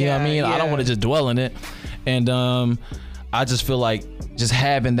it. You know what I mean? I don't want to just dwell in it. And I just feel like just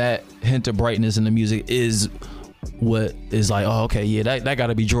having that hint of brightness in the music is what is like, oh, okay, yeah, that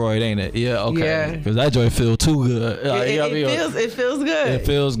gotta be Droyd, ain't it? Yeah, okay, because that joint feel too good. It feels good. It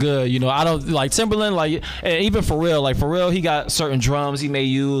feels good. You know, I don't like Timberland, like, and even Pharrell, he got certain drums he may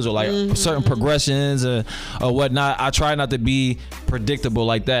use or like certain progressions or whatnot. I try not to be predictable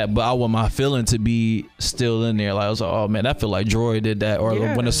like that, but I want my feeling to be still in there. Like, I was like, oh man, I feel like Droyd did that. Or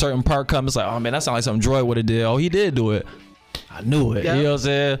when a certain part comes, it's like, oh man, that sounds like something Droyd would have did. Oh, he did do it. I knew it. You know what I'm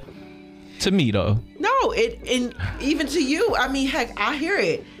saying? To me though. No, and even to you, I mean, heck, I hear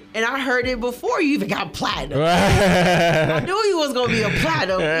it. And I heard it before you even got platinum. I knew you was gonna be a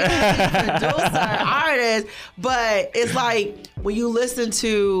platinum producer, artist. But it's like when you listen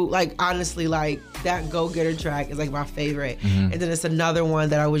to, like, honestly, like that Go Getter track is like my favorite. And then it's another one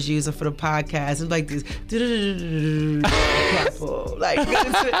that I was using for the podcast. And like this, like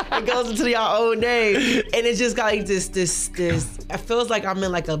it goes into your own name, and it's just got like this. It feels like I'm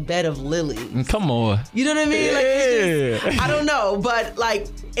in like a bed of lilies. Come on, you know what I mean? Like, it's just, I don't know, but like.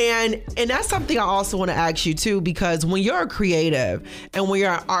 And that's something I also want to ask you too, because when you're a creative and when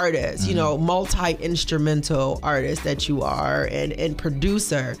you're an artist, you know, multi-instrumental artist that you are and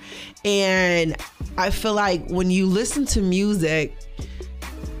producer, and I feel like when you listen to music,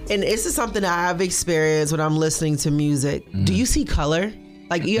 and this is something that I've experienced when I'm listening to music, do you see color?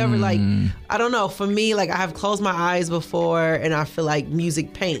 Like, you ever like, I don't know, for me, like I have closed my eyes before and I feel like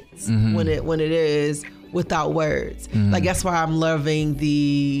music paints when it is without words. Like, that's why I'm loving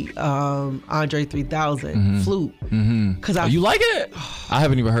the Andre 3000 flute. Cause you like it? I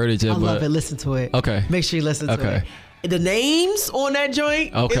haven't even heard it yet. I love it. Listen to it. Okay. Make sure you listen to it. The names on that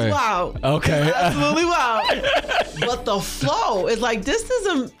joint is wild. Okay. It's absolutely wild. But the flow is like, this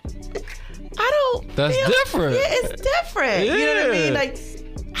is That's different. Yeah, it's different. You know what I mean? Like,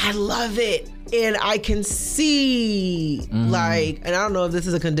 I love it. And I can see like, and I don't know if this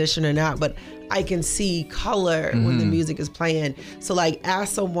is a condition or not, but I can see color when the music is playing. So like, as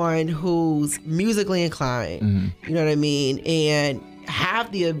someone who's musically inclined, you know what I mean? And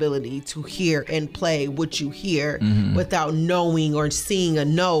have the ability to hear and play what you hear without knowing or seeing a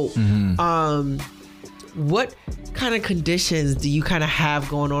note. What kind of conditions do you kind of have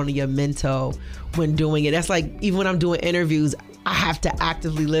going on in your mental when doing it? That's like, even when I'm doing interviews, I have to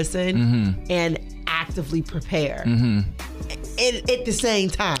actively listen and actively prepare at the same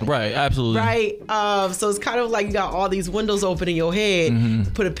time. Right, absolutely. Right? So it's kind of like you got all these windows open in your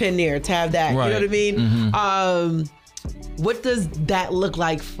head. Put a pin there, tab that. Right. You know what I mean? What does that look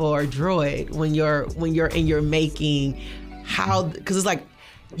like for Droyd when you're in your making? How, because it's like,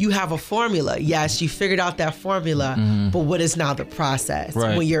 you have a formula. Yes, you figured out that formula, but what is now the process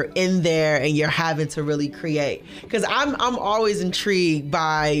when you're in there and you're having to really create? Because I'm always intrigued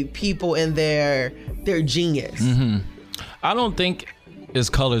by people and their genius. I don't think it's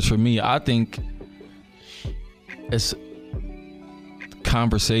colors for me. I think it's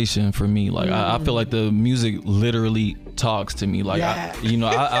conversation for me. Like I feel like the music literally talks to me. Like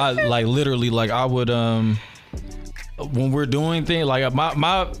I like literally, like I would when we're doing things, like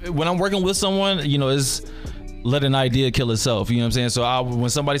my when I'm working with someone, you know, is let an idea kill itself. You know what I'm saying? So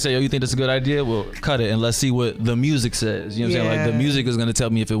when somebody say, "Oh, you think that's a good idea?" Well, cut it and let's see what the music says. You know what I'm saying? Like the music is gonna tell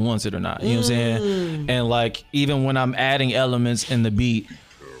me if it wants it or not. You know what I'm saying? And like even when I'm adding elements in the beat,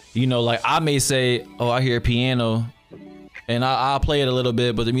 you know, like I may say, "Oh, I hear piano." And I'll play it a little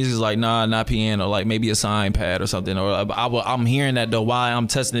bit, but the music's like, nah, not piano, like maybe a sign pad or something. Or I'm hearing that though, why I'm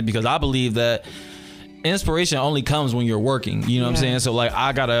testing it, because I believe that inspiration only comes when you're working. You know what I'm saying? So like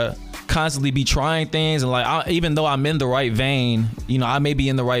I gotta constantly be trying things, and like even though I'm in the right vein, you know, I may be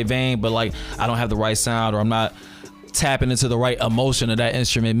in the right vein, but like I don't have the right sound, or I'm not tapping into the right emotion of that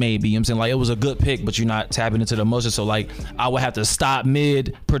instrument maybe. You know what I'm saying? Like it was a good pick, but you're not tapping into the emotion. So like I would have to stop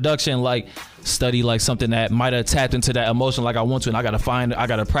mid production, like study like something that might have tapped into that emotion like I want to, and I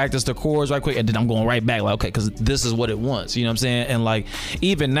gotta practice the chords right quick, and then I'm going right back like, okay, because this is what it wants. You know what I'm saying? And like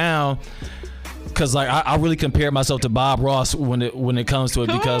even now, because like I really compare myself to Bob Ross when it comes to it,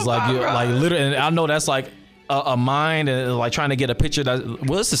 because like you're like literally, and I know that's like a mind and like trying to get a picture that,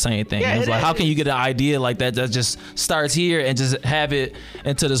 well, it's the same thing. It's like, how can you get an idea like that just starts here and just have it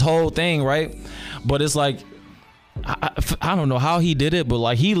into this whole thing, right? But it's like I don't know how he did it, but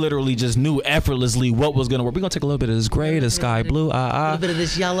like he literally just knew effortlessly what was gonna work. We're gonna take a little bit of this gray, the sky blue, a little bit of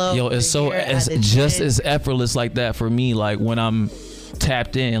this yellow. Yo, it's just as effortless like that for me. Like when I'm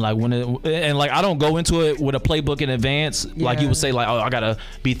tapped in, like and like I don't go into it with a playbook in advance. Yeah. Like you would say, like, oh, I gotta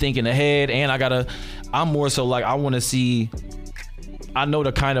be thinking ahead, and I'm more so like I want to see. I know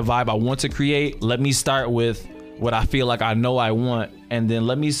the kind of vibe I want to create. Let me start with what I feel like I know I want, and then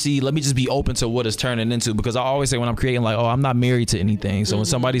let me just be open to what it's turning into, because I always say when I'm creating, like, oh, I'm not married to anything. So when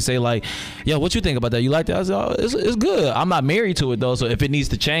somebody say like, yo, what you think about that? You like that? I say, oh, it's good. I'm not married to it though. So if it needs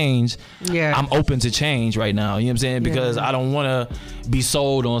to change, I'm open to change right now. You know what I'm saying? Because I don't want to be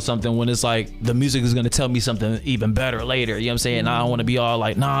sold on something when it's like the music is going to tell me something even better later. You know what I'm saying? I don't want to be all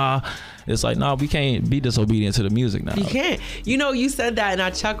like, nah. It's like, no, we can't be disobedient to the music now. You can't. You know, you said that and I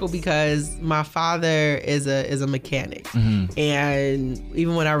chuckle because my father is a mechanic. And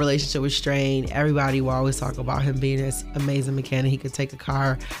even when our relationship was strained, everybody will always talk about him being this amazing mechanic. He could take a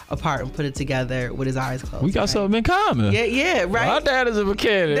car apart and put it together with his eyes closed. We got something in common. Yeah, right. My dad is a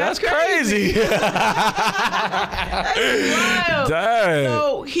mechanic. That's crazy. That's wild. Dang.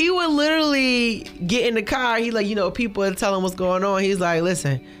 So he would literally get in the car. He like, people would tell him what's going on. He's like,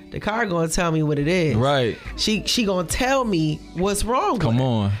 listen, the car gonna tell me what it is. Right. She gonna tell me what's wrong with Come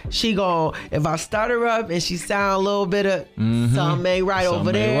on. She gonna, if I start her up and she sound a little bit of something ain't right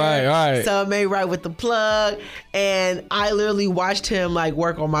over there. Right. Something ain't right with the plug. And I literally watched him like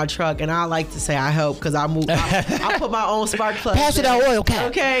work on my truck, and I like to say I help because I put my own spark plug. Pass it out oil cap.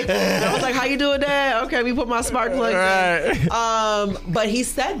 Okay. And I was like, how you doing that? Okay, we put my spark plug in. But he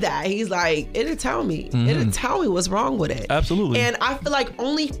said that. He's like, it'll tell me. It'll tell me what's wrong with it. Absolutely. And I feel like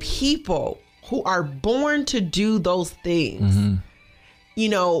only people who are born to do those things,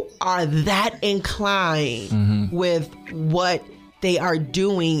 are that inclined with what they are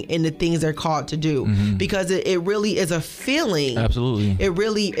doing and the things they're called to do, because it really is a feeling. Absolutely. It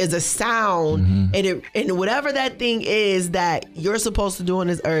really is a sound, and whatever that thing is that you're supposed to do on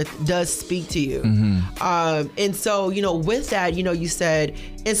this earth does speak to you. And so, with that, you said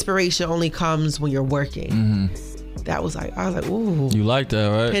inspiration only comes when you're working. That was like, I was like, ooh. You like that,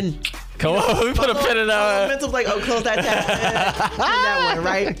 right? Pin. Come on, we put a pin in that. Mental like, oh, close that tab. Pin that one,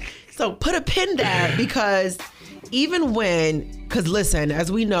 right? So put a pin there, because even because listen,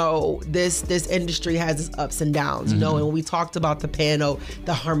 as we know, this industry has its ups and downs, and when we talked about the panel,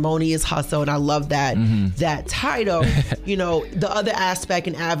 the harmonious hustle, and I love that that title, the other aspect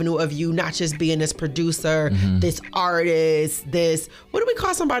and avenue of you not just being this producer, this artist, what do we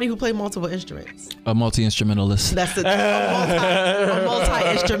call somebody who plays multiple instruments? A multi-instrumentalist. That's a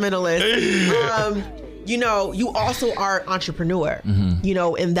multi-instrumentalist. You also are an entrepreneur,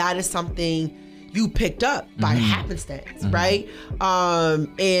 and that is something you picked up by happenstance, right?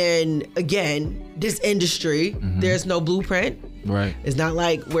 And again, this industry, there's no blueprint. Right. It's not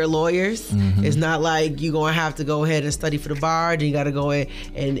like we're lawyers. It's not like you're going to have to go ahead and study for the bar. Then you got to go in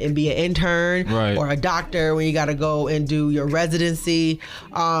and be an intern or a doctor when you got to go and do your residency.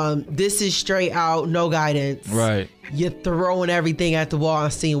 This is straight out, no guidance. Right. You're throwing everything at the wall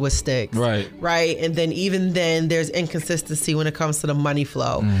and seeing what sticks. Right. And then even then, there's inconsistency when it comes to the money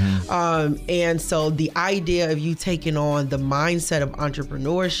flow. And so the idea of you taking on the mindset of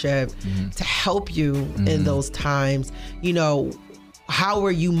entrepreneurship to help you in those times, how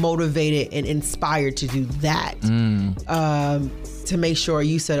were you motivated and inspired to do that? To make sure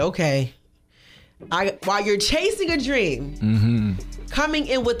you said, okay, while you're chasing a dream, coming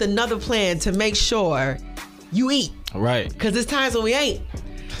in with another plan to make sure you eat. Right. Because there's times when we ain't.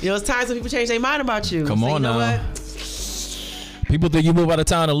 It's times when people change their mind about you. Come on now. What? People think you move out of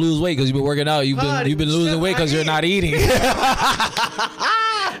town to lose weight because you've been working out. You've been losing weight because you're not eating.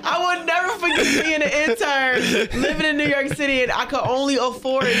 I would never forget being an intern living in New York City, and I could only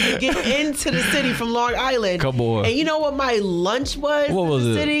afford to get into the city from Long Island. Come on. And you know what my lunch was? What was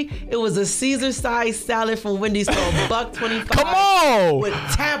in the it? City? It was a Caesar-sized salad from Wendy's for $1.25. Come on. With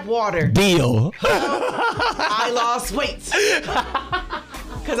tap water. Deal. I lost weight.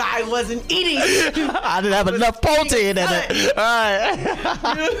 Because I wasn't eating. I didn't have enough protein in it. All right. You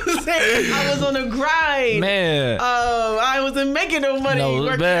know what I'm saying? I was on a grind. Man. I wasn't making no money.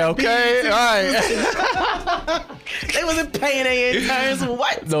 No, man, okay. All right. They wasn't paying their interns.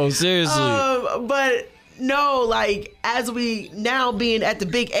 What? No, seriously. But no, like, as we now being at the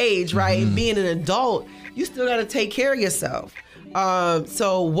big age, right, and being an adult, you still got to take care of yourself.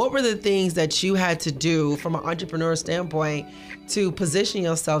 So what were the things that you had to do from an entrepreneur standpoint to position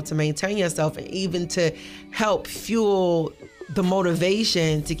yourself, to maintain yourself, and even to help fuel the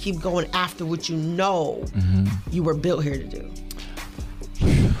motivation to keep going after what you know you were built here to do?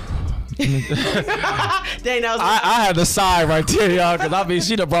 Dang, that was I had to sigh right there, y'all, because I mean,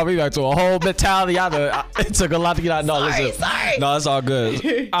 she done brought me back to a whole mentality. It took a lot to get out. No, listen. Sorry. No, it's all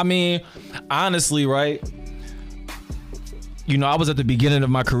good. I mean, honestly, right? You know, I was at the beginning of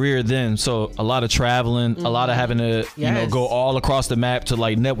my career then, so a lot of traveling, a lot of having to, you know, go all across the map to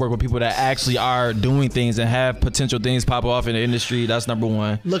like network with people that actually are doing things and have potential things pop off in the industry. That's number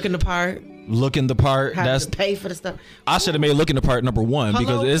one. Looking the part. That's to pay for the stuff. I should have made looking the part number one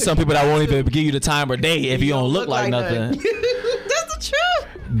because there's some people that won't even give you the time of day if you don't look like nothing. That's the truth.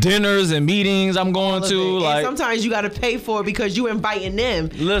 Dinners and meetings I'm going to, like, and sometimes you got to pay for it because you inviting them.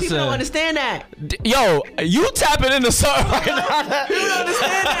 Listen, people don't understand that. Yo, you tapping into something right now. People don't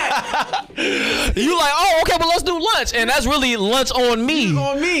understand that. You like, oh, okay, but let's do lunch, and that's really lunch on me.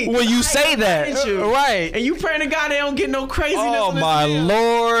 On me. When you say that, right? And you praying to God they don't get no craziness. Oh my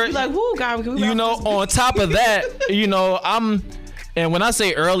Lord! You like, woo, God. You know, on top of that, you know, and when I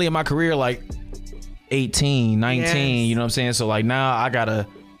say early in my career, like 18, 19, you know what I'm saying? So like now I gotta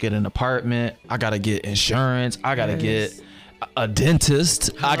get an apartment, I gotta get insurance, I gotta get a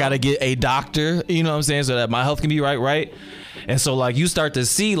dentist, I gotta get a doctor, you know what I'm saying, so that my health can be right. And so like you start to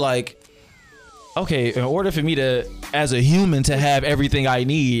see like, okay, in order for me to, as a human, to have everything I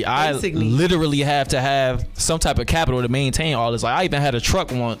need, I literally have to have some type of capital to maintain all this. Like I even had a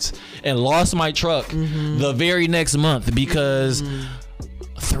truck once and lost my truck the very next month because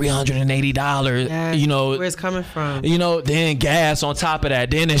 $380, you know, where it's coming from, you know, then gas on top of that,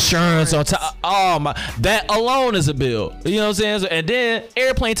 then insurance on top. Oh my, that alone is a bill, you know what I'm saying? And then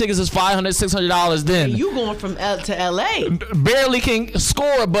airplane tickets is $500, $600 then. And you going from L to LA, barely can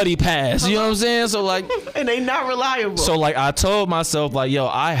score a buddy pass, you know what I'm saying? So like, and they not reliable. So like I told myself like, yo,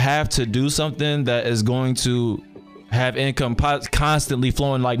 I have to do something that is going to have income constantly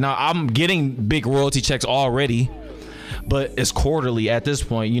flowing. Like now I'm getting big royalty checks already, but it's quarterly at this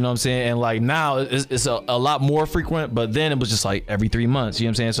point, you know what I'm saying? And like now it's a lot more frequent, but then it was just like every 3 months, you know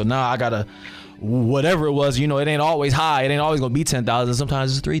what I'm saying? So now I gotta, whatever it was, you know, it ain't always high, it ain't always gonna be 10,000,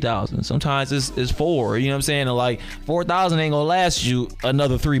 sometimes it's 3,000, sometimes it's 4, you know what I'm saying? And like 4,000 ain't gonna last you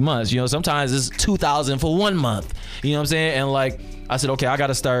another 3 months, you know, sometimes it's 2,000 for 1 month, you know what I'm saying? And like I said, okay, I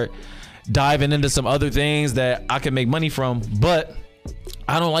gotta start diving into some other things that I can make money from, but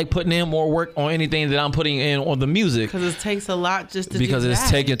I don't like putting in more work on anything that I'm putting in on the music. Because it takes a lot just to because do it's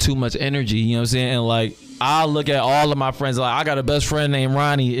that. taking too much energy, you know what I'm saying? And like, I look at all of my friends, like I got a best friend named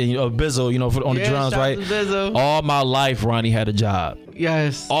Ronnie, you know, Bizzle, you know, on the drums, right? All my life, Ronnie had a job.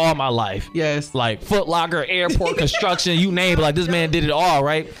 Yes. All my life. Yes. Like Foot Locker, airport, construction, you name it. Like this man did it all,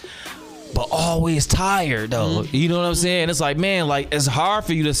 right? But always tired though. You know what I'm saying? It's like, man, like it's hard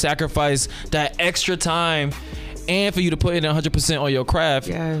for you to sacrifice that extra time and for you to put in 100% on your craft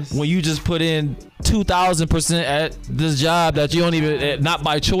when you just put in 2,000% at this job that you don't even, not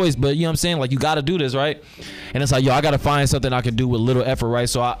by choice, but you know what I'm saying? Like you got to do this, right? And it's like, yo, I got to find something I can do with little effort, right?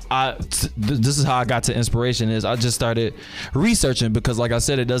 So this is how I got to inspiration is I just started researching because like I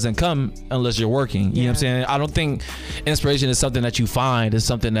said, it doesn't come unless you're working. You know what I'm saying? I don't think inspiration is something that you find. It's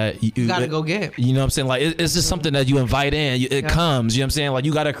something that you got to go get. You know what I'm saying? Like it's just something that you invite in. It comes, you know what I'm saying? Like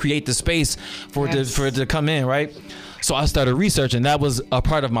you got to create the space for it to come in, right? So I started researching. That was a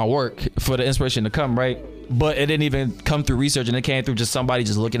part of my work for the inspiration to come, right? But it didn't even come through research, and it came through just somebody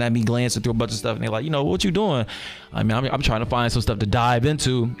just looking at me, glancing through a bunch of stuff, and they're like, you know, what you doing? I mean, I'm trying to find some stuff to dive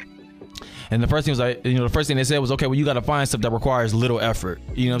into. And the first thing was like, you know, the first thing they said was, okay, well, you got to find stuff that requires little effort.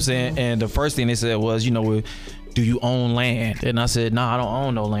 You know what I'm saying? And the first thing they said was, you know, well, do you own land? And I said, nah, I don't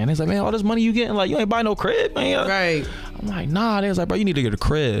own no land. They was like, man, all this money you getting, like, you ain't buy no crib, man. Right. I'm like, nah. They was like, bro, you need to get a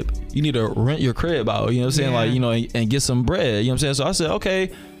crib. You need to rent your crib out. You know what I'm saying? Like, you know, and get some bread. You know what I'm saying? So I said,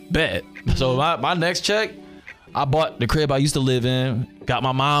 okay, bet. So my next check, I bought the crib I used to live in, got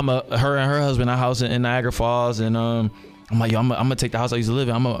my mom, her and her husband a house in Niagara Falls, and I'm like, yo, I'm gonna take the house I used to live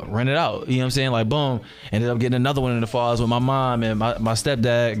in, I'm gonna rent it out. You know what I'm saying? Like, boom. Ended up getting another one in the Falls with my mom and my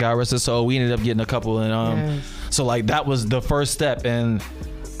stepdad, God rest his soul. We ended up getting a couple, and so like that was the first step. And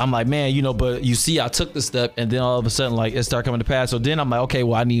I'm like, man, you know, but you see, I took the step, and then all of a sudden, like, it started coming to pass. So then I'm like, okay,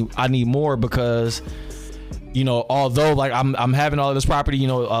 well, I need more because, you know, although like I'm having all of this property, you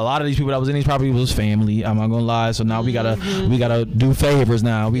know, a lot of these people that was in these property was family. I'm not gonna lie. So now we gotta do favors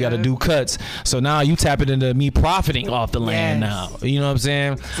now. We gotta do cuts. So now you tap it into me profiting off the land now. You know what I'm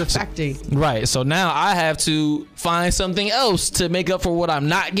saying? It's affecting. Right. So now I have to find something else to make up for what I'm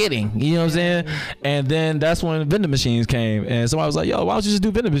not getting. You know what I'm saying? And then that's when vending machines came. And somebody was like, yo, why don't you just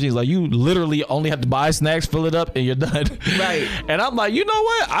do vending machines? Like, you literally only have to buy snacks, fill it up, and you're done. Right. And I'm like, you know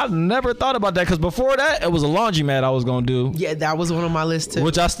what? I never thought about that because before that, it was a long laundromat I was gonna do. Yeah, that was one on my list too.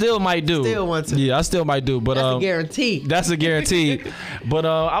 Which I still might do. Still want to. Yeah, I still might do. But That's a guarantee. That's a guarantee. But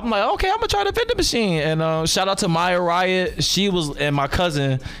I'm like, okay, I'm gonna try the vending machine. And shout out to Maya Riot. She was, and my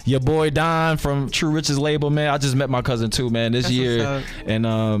cousin, your boy Don from True Riches label, man. I just met my cousin too, man, this year. And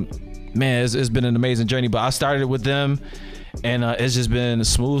man, it's been an amazing journey. But I started with them. And it's just been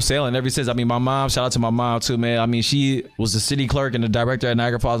smooth sailing ever since. I mean, my mom, shout out to my mom too, man. I mean, she was the city clerk and the director at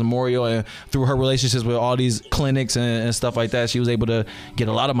Niagara Falls Memorial, and through her relationships with all these clinics and stuff like that, she was able to get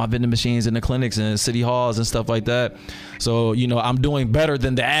a lot of my vending machines in the clinics and city halls and stuff like that. So, you know, I'm doing better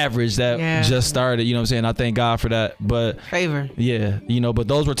than the average that just started, you know what I'm saying? I thank God for that. But favor. Yeah, you know, but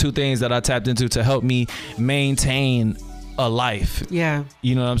those were two things that I tapped into to help me maintain a life. Yeah.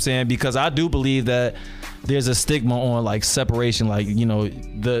 You know what I'm saying? Because I do believe that there's a stigma on like separation, like, you know,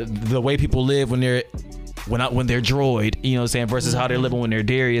 the way people live when they're Droyd, you know what I'm saying, versus how they're living when they're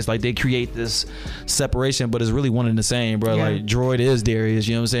Darius. Like, they create this separation, but it's really one and the same, bro. Yeah. Like, Droyd is Darius,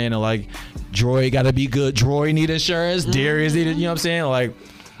 you know what I'm saying? And like, Droyd gotta be good. Droyd need insurance. Darius need it, you know what I'm saying? Like,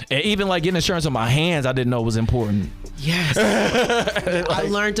 and even like getting insurance on my hands, I didn't know was important. Yes. I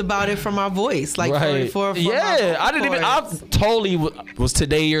learned about it from my voice, like right. I totally was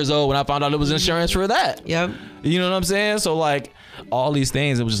today years old when I found out it was insurance for that. Yep. You know what I'm saying? So like all these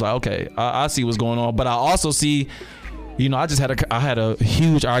things, it was just like, okay, I see what's going on, but I also see, you know, I had a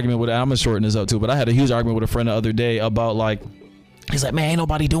huge argument with, I'm gonna shorten this up too, but I had a huge argument with a friend the other day about like, he's like, man, ain't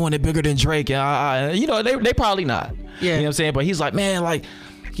nobody doing it bigger than Drake. And you know, they probably not. Yeah. You know what I'm saying? But he's like, man, like,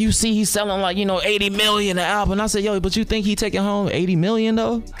 you see he's selling like, you know, 80 million an album. And I said, yo, but you think he taking home 80 million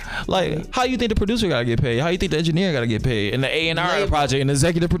though? Like, how you think the producer gotta get paid? How you think the engineer gotta get paid? And the A&R project and the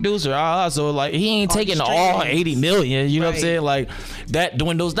executive producer. So like, he ain't taking all 80 million. You know what I'm saying? Like, that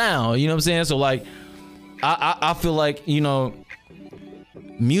dwindles down. You know what I'm saying? So like, I feel like, you know,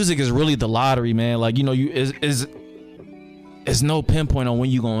 music is really the lottery, man. Like, you know, it's no pinpoint on when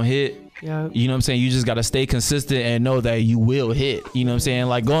you gonna hit. Yeah. You know what I'm saying? You just got to stay consistent and know that you will hit. You know what I'm saying?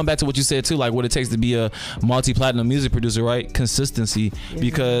 Like, going back to what you said too, like what it takes to be a multi-platinum music producer, right? Consistency. Yeah.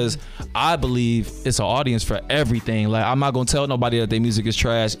 Because I believe it's an audience for everything. Like, I'm not going to tell nobody that their music is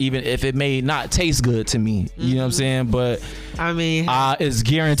trash, even if it may not taste good to me. You know what I'm saying? But I mean, it's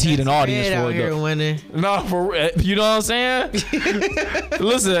guaranteed an audience for it. Here winning. No, you know what I'm saying?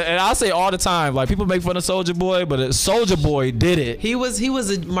 Listen, and I say all the time, like, people make fun of Soulja Boy, but Soulja Boy did it. He was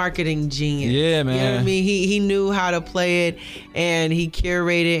a marketing genius. Yeah, man. You know what I mean? He knew how to play it, and he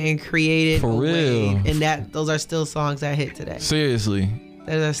curated and created for real. And those are still songs that hit today. Seriously.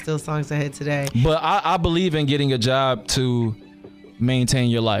 Those are still songs that hit today. But I believe in getting a job to maintain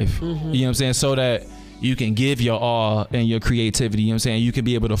your life. You know what I'm saying? So that you can give your all and your creativity, you know what I'm saying? You can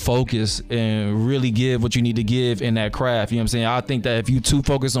be able to focus and really give what you need to give in that craft, you know what I'm saying? I think that if you too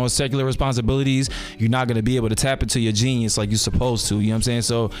focused on secular responsibilities, you're not gonna be able to tap into your genius like you're supposed to, you know what I'm saying?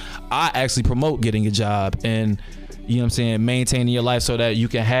 So I actually promote getting a job and, you know what I'm saying, maintaining your life so that you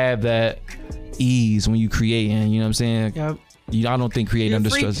can have that ease when you creating, you know what I'm saying? Yep. I don't think creating under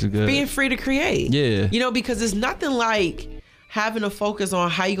stress is good. Being free to create. Yeah. You know, because it's nothing like having to focus on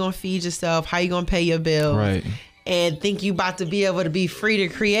how you gonna feed yourself, how you gonna pay your bills, right, and think you about to be able to be free to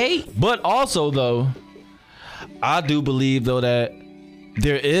create. But also though, I do believe though that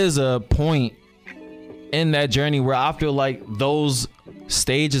there is a point in that journey where I feel like those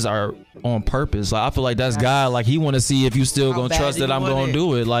stages are on purpose. Like, I feel like that's God, like he want to see if you still gonna trust that I'm gonna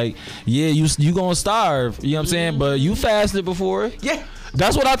do it. Like, yeah, you gonna starve, you know what I'm saying? But you fasted before. Yeah.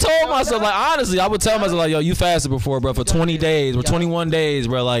 That's what I told myself. Like, honestly, I would tell myself, like, yo, you fasted before, bro, for 20 days or 21 days,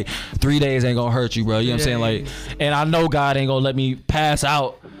 bro. Like, 3 days ain't gonna hurt you, bro. You know what I'm saying? Like, and I know God ain't gonna let me pass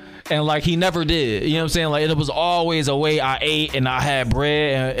out. And like, he never did. You know what I'm saying? Like, it was always a way I ate and I had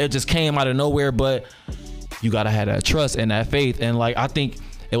bread and it just came out of nowhere. But you gotta have that trust and that faith. And like, I think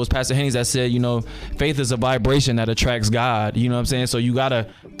it was Pastor Hennies that said, you know, faith is a vibration that attracts God. You know what I'm saying? So you gotta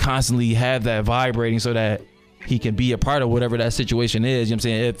constantly have that vibrating so that he can be a part of whatever that situation is. You know what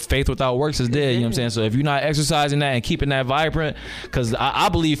I'm saying? If faith without works is dead. You know what I'm saying? So if you're not exercising that and keeping that vibrant, because I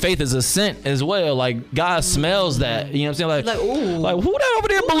believe faith is a scent as well. Like, God smells that. You know what I'm saying? Like who that over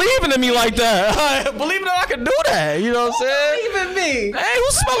there believing in me like that? Believing that I can do that. You know what I'm saying? Believe in me. Hey,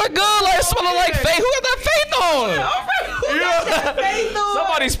 who's smelling good? Like, smelling like faith? Who got that faith on? All right. Who got that faith on?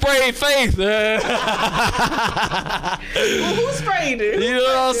 Somebody sprayed faith. Well, who sprayed it? You know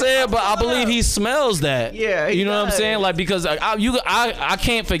what I'm saying? But I believe he smells that. Yeah. You know what I'm saying? Like, because I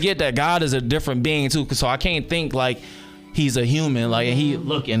can't forget that God is a different being too. So I can't think like he's a human, like, and he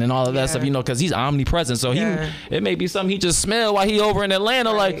looking and all of that stuff, you know, because he's omnipresent. So it may be something he just smell while he over in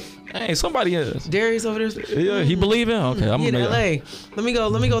Atlanta, like, hey, somebody is. Darius over there. Yeah, he believing? Okay, I'm in LA. Let me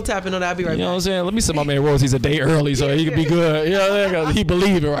go tap in on that. I'll be right back. You know what I'm saying? Let me send my man Rosie's a day early so he can be good. You know, he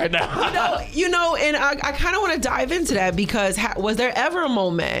believing right now. And I kind of want to dive into that because was there ever a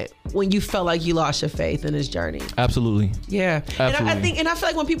moment when you felt like you lost your faith in this journey? Absolutely. Yeah. Absolutely. And I feel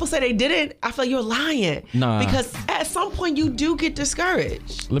like when people say they didn't, I feel like you're lying. Nah. Because at some point you do get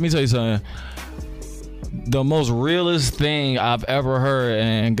discouraged. Let me tell you something. The most realest thing I've ever heard,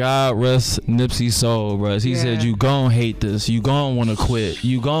 and God rest Nipsey's soul, bro, he said, you gon' hate this. You gon' want to quit.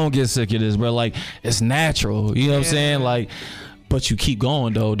 You gon' get sick of this, bro. Like, it's natural. You know what I'm saying? Like, but you keep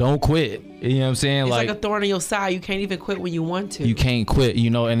going, though. Don't quit. You know what I'm saying? It's like a thorn in your side. You can't even quit when you want to. You can't quit, you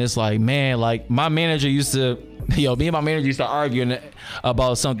know? And it's like, man, like, my manager used to, me and my manager used to argue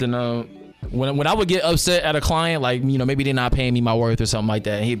about something, when I would get upset at a client, like, you know, maybe they're not paying me my worth or something like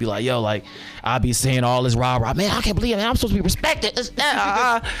that, and he'd be like, yo, like, I'd be saying all this rah, man, I can't believe it, I'm supposed to be respected,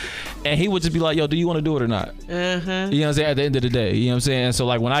 and he would just be like, yo, do you want to do it or not? You know what I'm saying? At the end of the day, you know what I'm saying? So,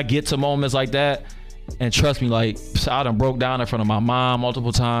 like, when I get to moments like that, and trust me, like, I done broke down in front of my mom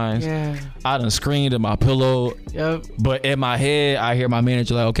multiple times. I done screamed at my pillow. But in my head, I hear my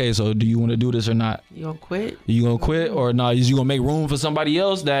manager like, okay, so do you want to do this or not? You gonna quit? You gonna quit or not? Is you gonna make room for somebody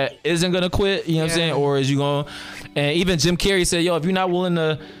else that isn't gonna quit? You know what I'm saying? Or is you gonna? And even Jim Carrey said, yo, if you're not willing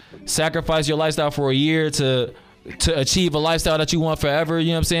to sacrifice your lifestyle for a year to achieve a lifestyle that you want forever, you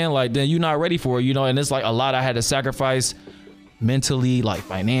know what I'm saying? Like, then you're not ready for it, you know? And it's like a lot I had to sacrifice mentally, like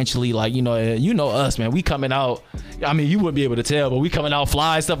financially, like, you know us, man, we coming out, I mean, you wouldn't be able to tell, but we coming out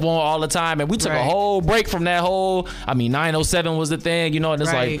fly stuff on all the time, and we took a whole break from that whole, 907 was the thing, you know, and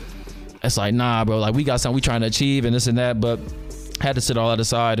it's like, nah, bro, like, we got something we trying to achieve and this and that, but had to set all that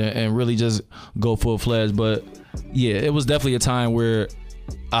aside and really just go full-fledged. But yeah, it was definitely a time where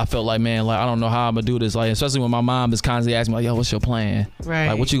I felt like, man, like, I don't know how I'm gonna do this. Like, especially when my mom is constantly asking me, like, yo, what's your plan?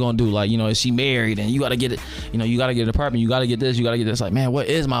 Like, what you gonna do? Like, you know, is she married? And you gotta get it, you know, you gotta get an apartment, you gotta get this, you gotta get this. Like, man, what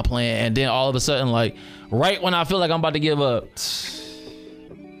is my plan? And then all of a sudden, like, right when I feel like I'm about to give up,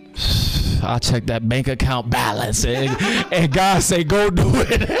 I check that bank account balance and God say, go do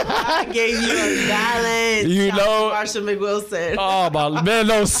it. I gave you a balance. You know, Marshall McWilson. Oh my man,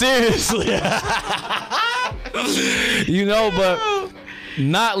 no, seriously. You know, but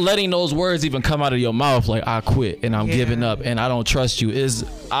not letting those words even come out of your mouth, like, I quit and I'm giving up and I don't trust you, is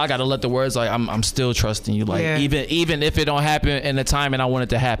I gotta let the words, like, I'm still trusting you, like, even if it don't happen in the time and I want it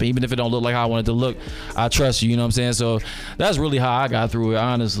to happen, even if it don't look like how I want it to look, I trust you, you know what I'm saying? So that's really how I got through it,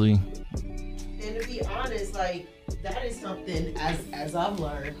 honestly. And to be honest, like, that is something as I've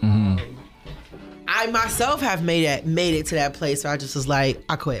learned. I myself have made it to that place where I just was like,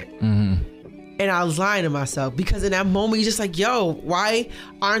 I quit. And I was lying to myself, because in that moment you're just like, yo, why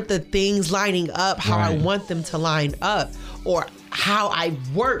aren't the things lining up how I want them to line up, or how I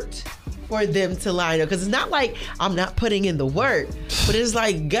worked for them to line up? Because it's not like I'm not putting in the work, but it's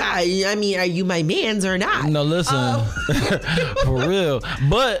like, God, I mean, are you my mans or not? No, listen, for real.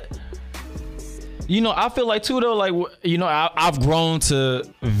 But you know, I feel like too, though, like, you know, I've grown to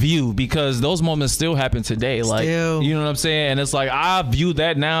view, because those moments still happen today. Like, you know what I'm saying? And it's like, I view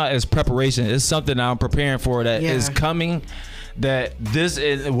that now as preparation. It's something I'm preparing for that is coming, that this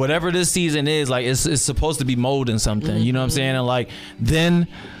is, whatever this season is, like, it's supposed to be molding something. You know what I'm saying? And like, then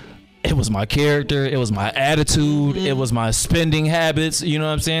it was my character, it was my attitude, it was my spending habits, you know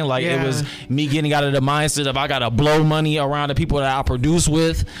what I'm saying? Like, it was me getting out of the mindset of I gotta blow money around the people that I produce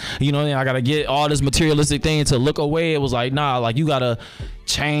with, you know, and I gotta get all this materialistic thing to look away. It was like, nah, like, you gotta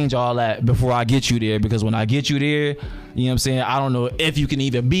change all that before I get you there, because when I get you there, you know what I'm saying, I don't know if you can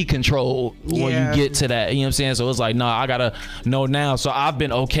even be controlled when you get to that, you know what I'm saying? So it's like, nah, I gotta know now. So I've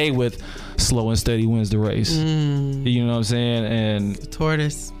been okay with slow and steady wins the race. You know what I'm saying? And the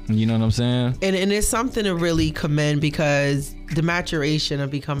tortoise. You know what I'm saying? And it's something to really commend, because the maturation of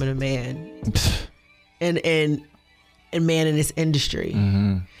becoming a man and man in this industry.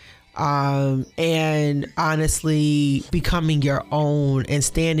 And honestly becoming your own and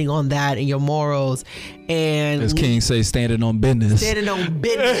standing on that and your morals, and as King say, standing on business, right?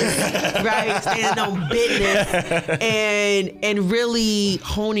 Standing on business, and really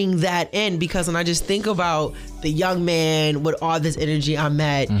honing that in, because when I just think about the young man with all this energy I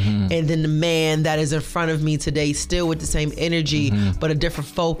met, and then the man that is in front of me today, still with the same energy, but a different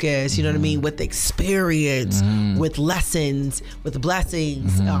focus, you know what I mean? With experience, with lessons, with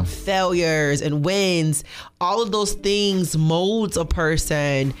blessings, failures and wins, all of those things molds a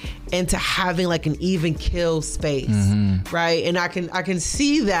person into having like an even kill space, right? And I can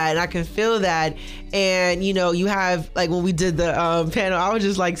see that and I can feel that. And you know, you have like when we did the panel, I was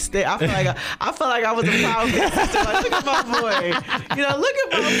just like, I felt like I was a proud sister. Like, look at my boy, you know, look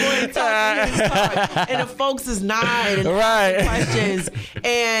at my boy talk, and the folks is nodding and asking questions.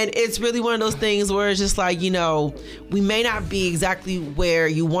 And it's really one of those things where it's just like, you know, we may not be exactly where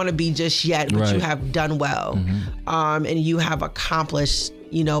you want to be just yet, but you have done well, and you have accomplished,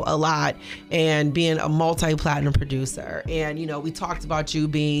 you know, a lot, and being a multi-platinum producer. And, you know, we talked about you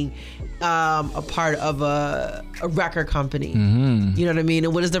being a part of a record company. You know what I mean?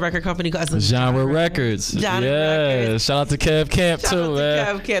 And what is the record company called? Genre Records. Records. Shout out to Kev Camp too, man.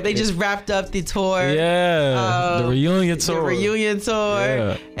 Kev Camp. They just wrapped up the tour. The reunion tour.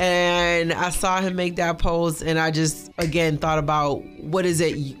 Yeah. And I saw him make that post, and I just, again, thought about what is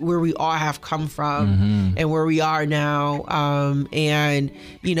it where we all have come from and where we are now. And,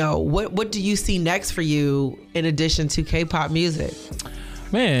 you know, what do you see next for you in addition to K-pop music?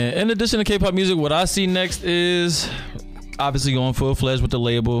 Man, in addition to K-pop music, what I see next is obviously going full-fledged with the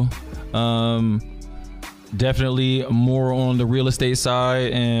label. Definitely more on the real estate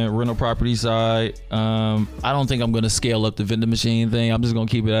side and rental property side. I don't think I'm going to scale up the vending machine thing. I'm just going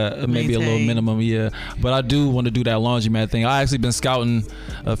to keep it at maybe a little minimum, But I do want to do that laundromat thing. I actually been scouting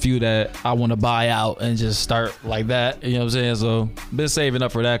a few that I want to buy out and just start like that. You know what I'm saying? So been saving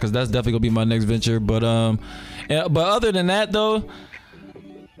up for that because that's definitely going to be my next venture. But other than that, though,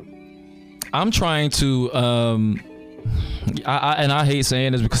 I'm trying to... I hate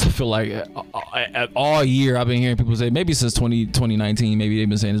saying this because I feel like all year I've been hearing people say, maybe since 2019, maybe they've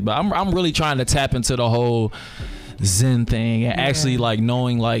been saying this, but I'm really trying to tap into the whole Zen thing and actually like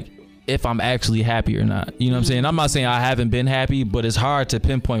knowing like if I'm actually happy or not. You know what I'm saying? I'm not saying I haven't been happy, but it's hard to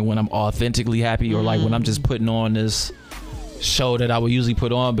pinpoint when I'm authentically happy or like when I'm just putting on this show that I would usually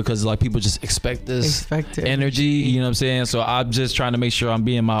put on because like people just expect energy, you know what I'm saying? So I'm just trying to make sure I'm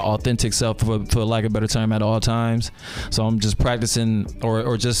being my authentic self for lack of a better term at all times. So I'm just practicing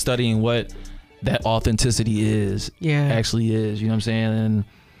or just studying what that authenticity actually is, you know what I'm saying?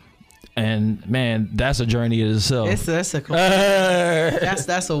 And man, that's a journey in itself. That's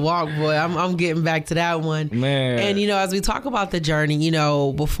a walk, boy. I'm getting back to that one, man. And you know, as we talk about the journey, you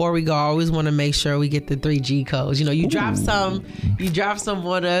know, before we go, I always want to make sure we get the 3 G codes. You know, you dropped some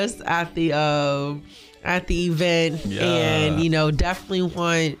on us at the event, and you know, definitely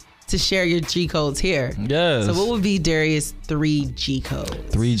want to share your G codes here. Yes. So what would be Darius' 3 G codes?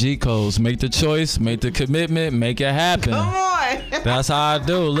 3 G codes. Make the choice, make the commitment, make it happen. Come on. That's how I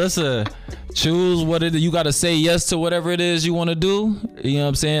do. Listen, choose what it is. You got to say yes to whatever it is you want to do. You know what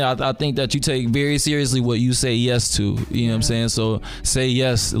I'm saying? I think that you take very seriously what you say yes to. You know what I'm saying? So say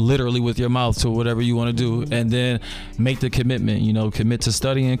yes literally with your mouth to whatever you want to do, and then make the commitment. You know, commit to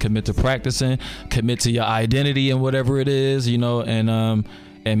studying, commit to practicing, commit to your identity and whatever it is, you know, and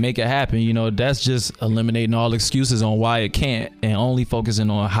make it happen. You know, that's just eliminating all excuses on why it can't and only focusing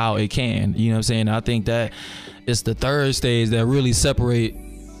on how it can. You know what I'm saying? I think that it's the third stage that really separate,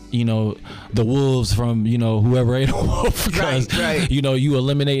 you know, the wolves from, you know, whoever ain't a wolf, because you know, you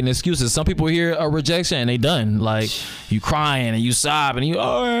eliminating excuses. Some people hear a rejection and they done, like you crying and you sobbing and you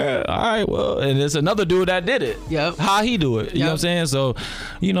all right, well, and there's another dude that did it. How he do it, you know what I'm saying? So,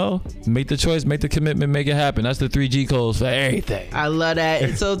 you know, make the choice, make the commitment, make it happen. That's the 3 G codes for everything. I love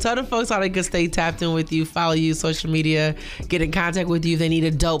that. So tell the folks how they can stay tapped in with you, follow you, social media, get in contact with you if they need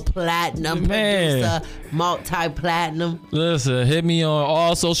a dope platinum producer, multi-platinum. Listen, hit me on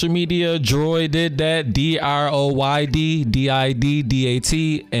all social media. Droyd did that, DROYD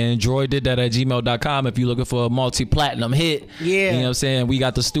DIDDAT, and Droyd did that at gmail.com if you're looking for a multi-platinum hit. You know what I'm saying? We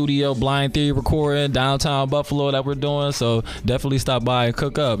got the studio Blind Theory recording downtown Buffalo that we're doing, so definitely stop by and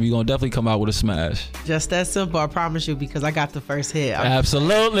cook up. You're gonna definitely come out with a smash. Just that simple, I promise you, because I got the first hit.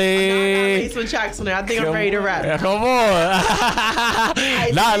 Absolutely. I got some tracks on there. I think I'm ready to rap. Yeah, come on.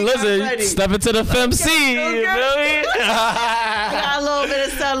 Nah, listen, step into the FMC. You feel me? I got a little bit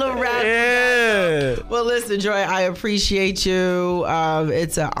of solo rap. Yeah. Well, listen, Droyd, I appreciate you.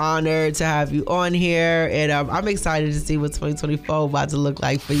 It's an honor to have you on here, and I'm excited to see what 2024 about to look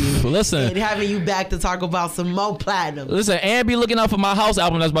like for you. Well, listen, and having you back to talk about some more platinum. Listen, and be looking out for my house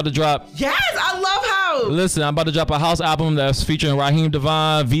album that's about to drop. Yes, I love house. Listen, I'm about to drop a house album that's featuring Raheem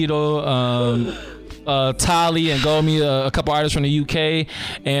Devon, Vito, Tali and Gomi, a couple artists from the UK,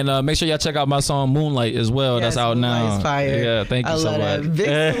 and make sure y'all check out my song Moonlight as well. Yes, that's out now. Fire. Yeah, thank you so much.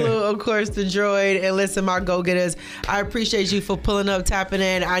 Big salute, of course, to Droyd. And listen, my go-getters, I appreciate you for pulling up, tapping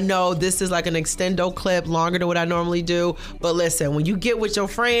in. I know this is like an extendo clip, longer than what I normally do, but listen, when you get with your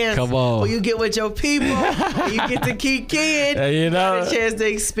friends, come on, when you get with your people, when you get to keep keying, you know, get a chance to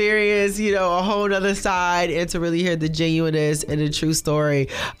experience, you know, a whole other side and to really hear the genuineness and the true story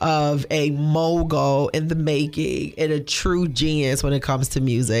of a mogul in the making and a true genius when it comes to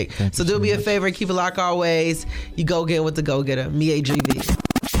music. So do me a favor, keep it locked always. You go get with the go-getter, me, ADV.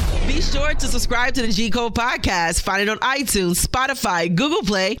 Be sure to subscribe to the G Code Podcast. Find it on iTunes, Spotify, Google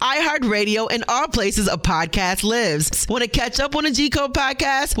Play, iHeartRadio, and all places a podcast lives. Want to catch up on the G Code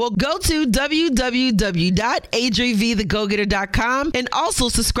Podcast? Well, go to www.adrievthegogetter.com and also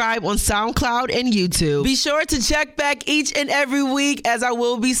subscribe on SoundCloud and YouTube. Be sure to check back each and every week as I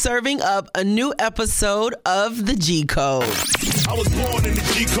will be serving up a new episode of the G Code. I was born in the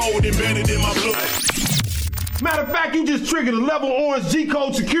G Code, embedded in my blood. Matter of fact, you just triggered a level orange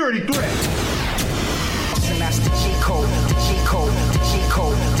G-code security threat.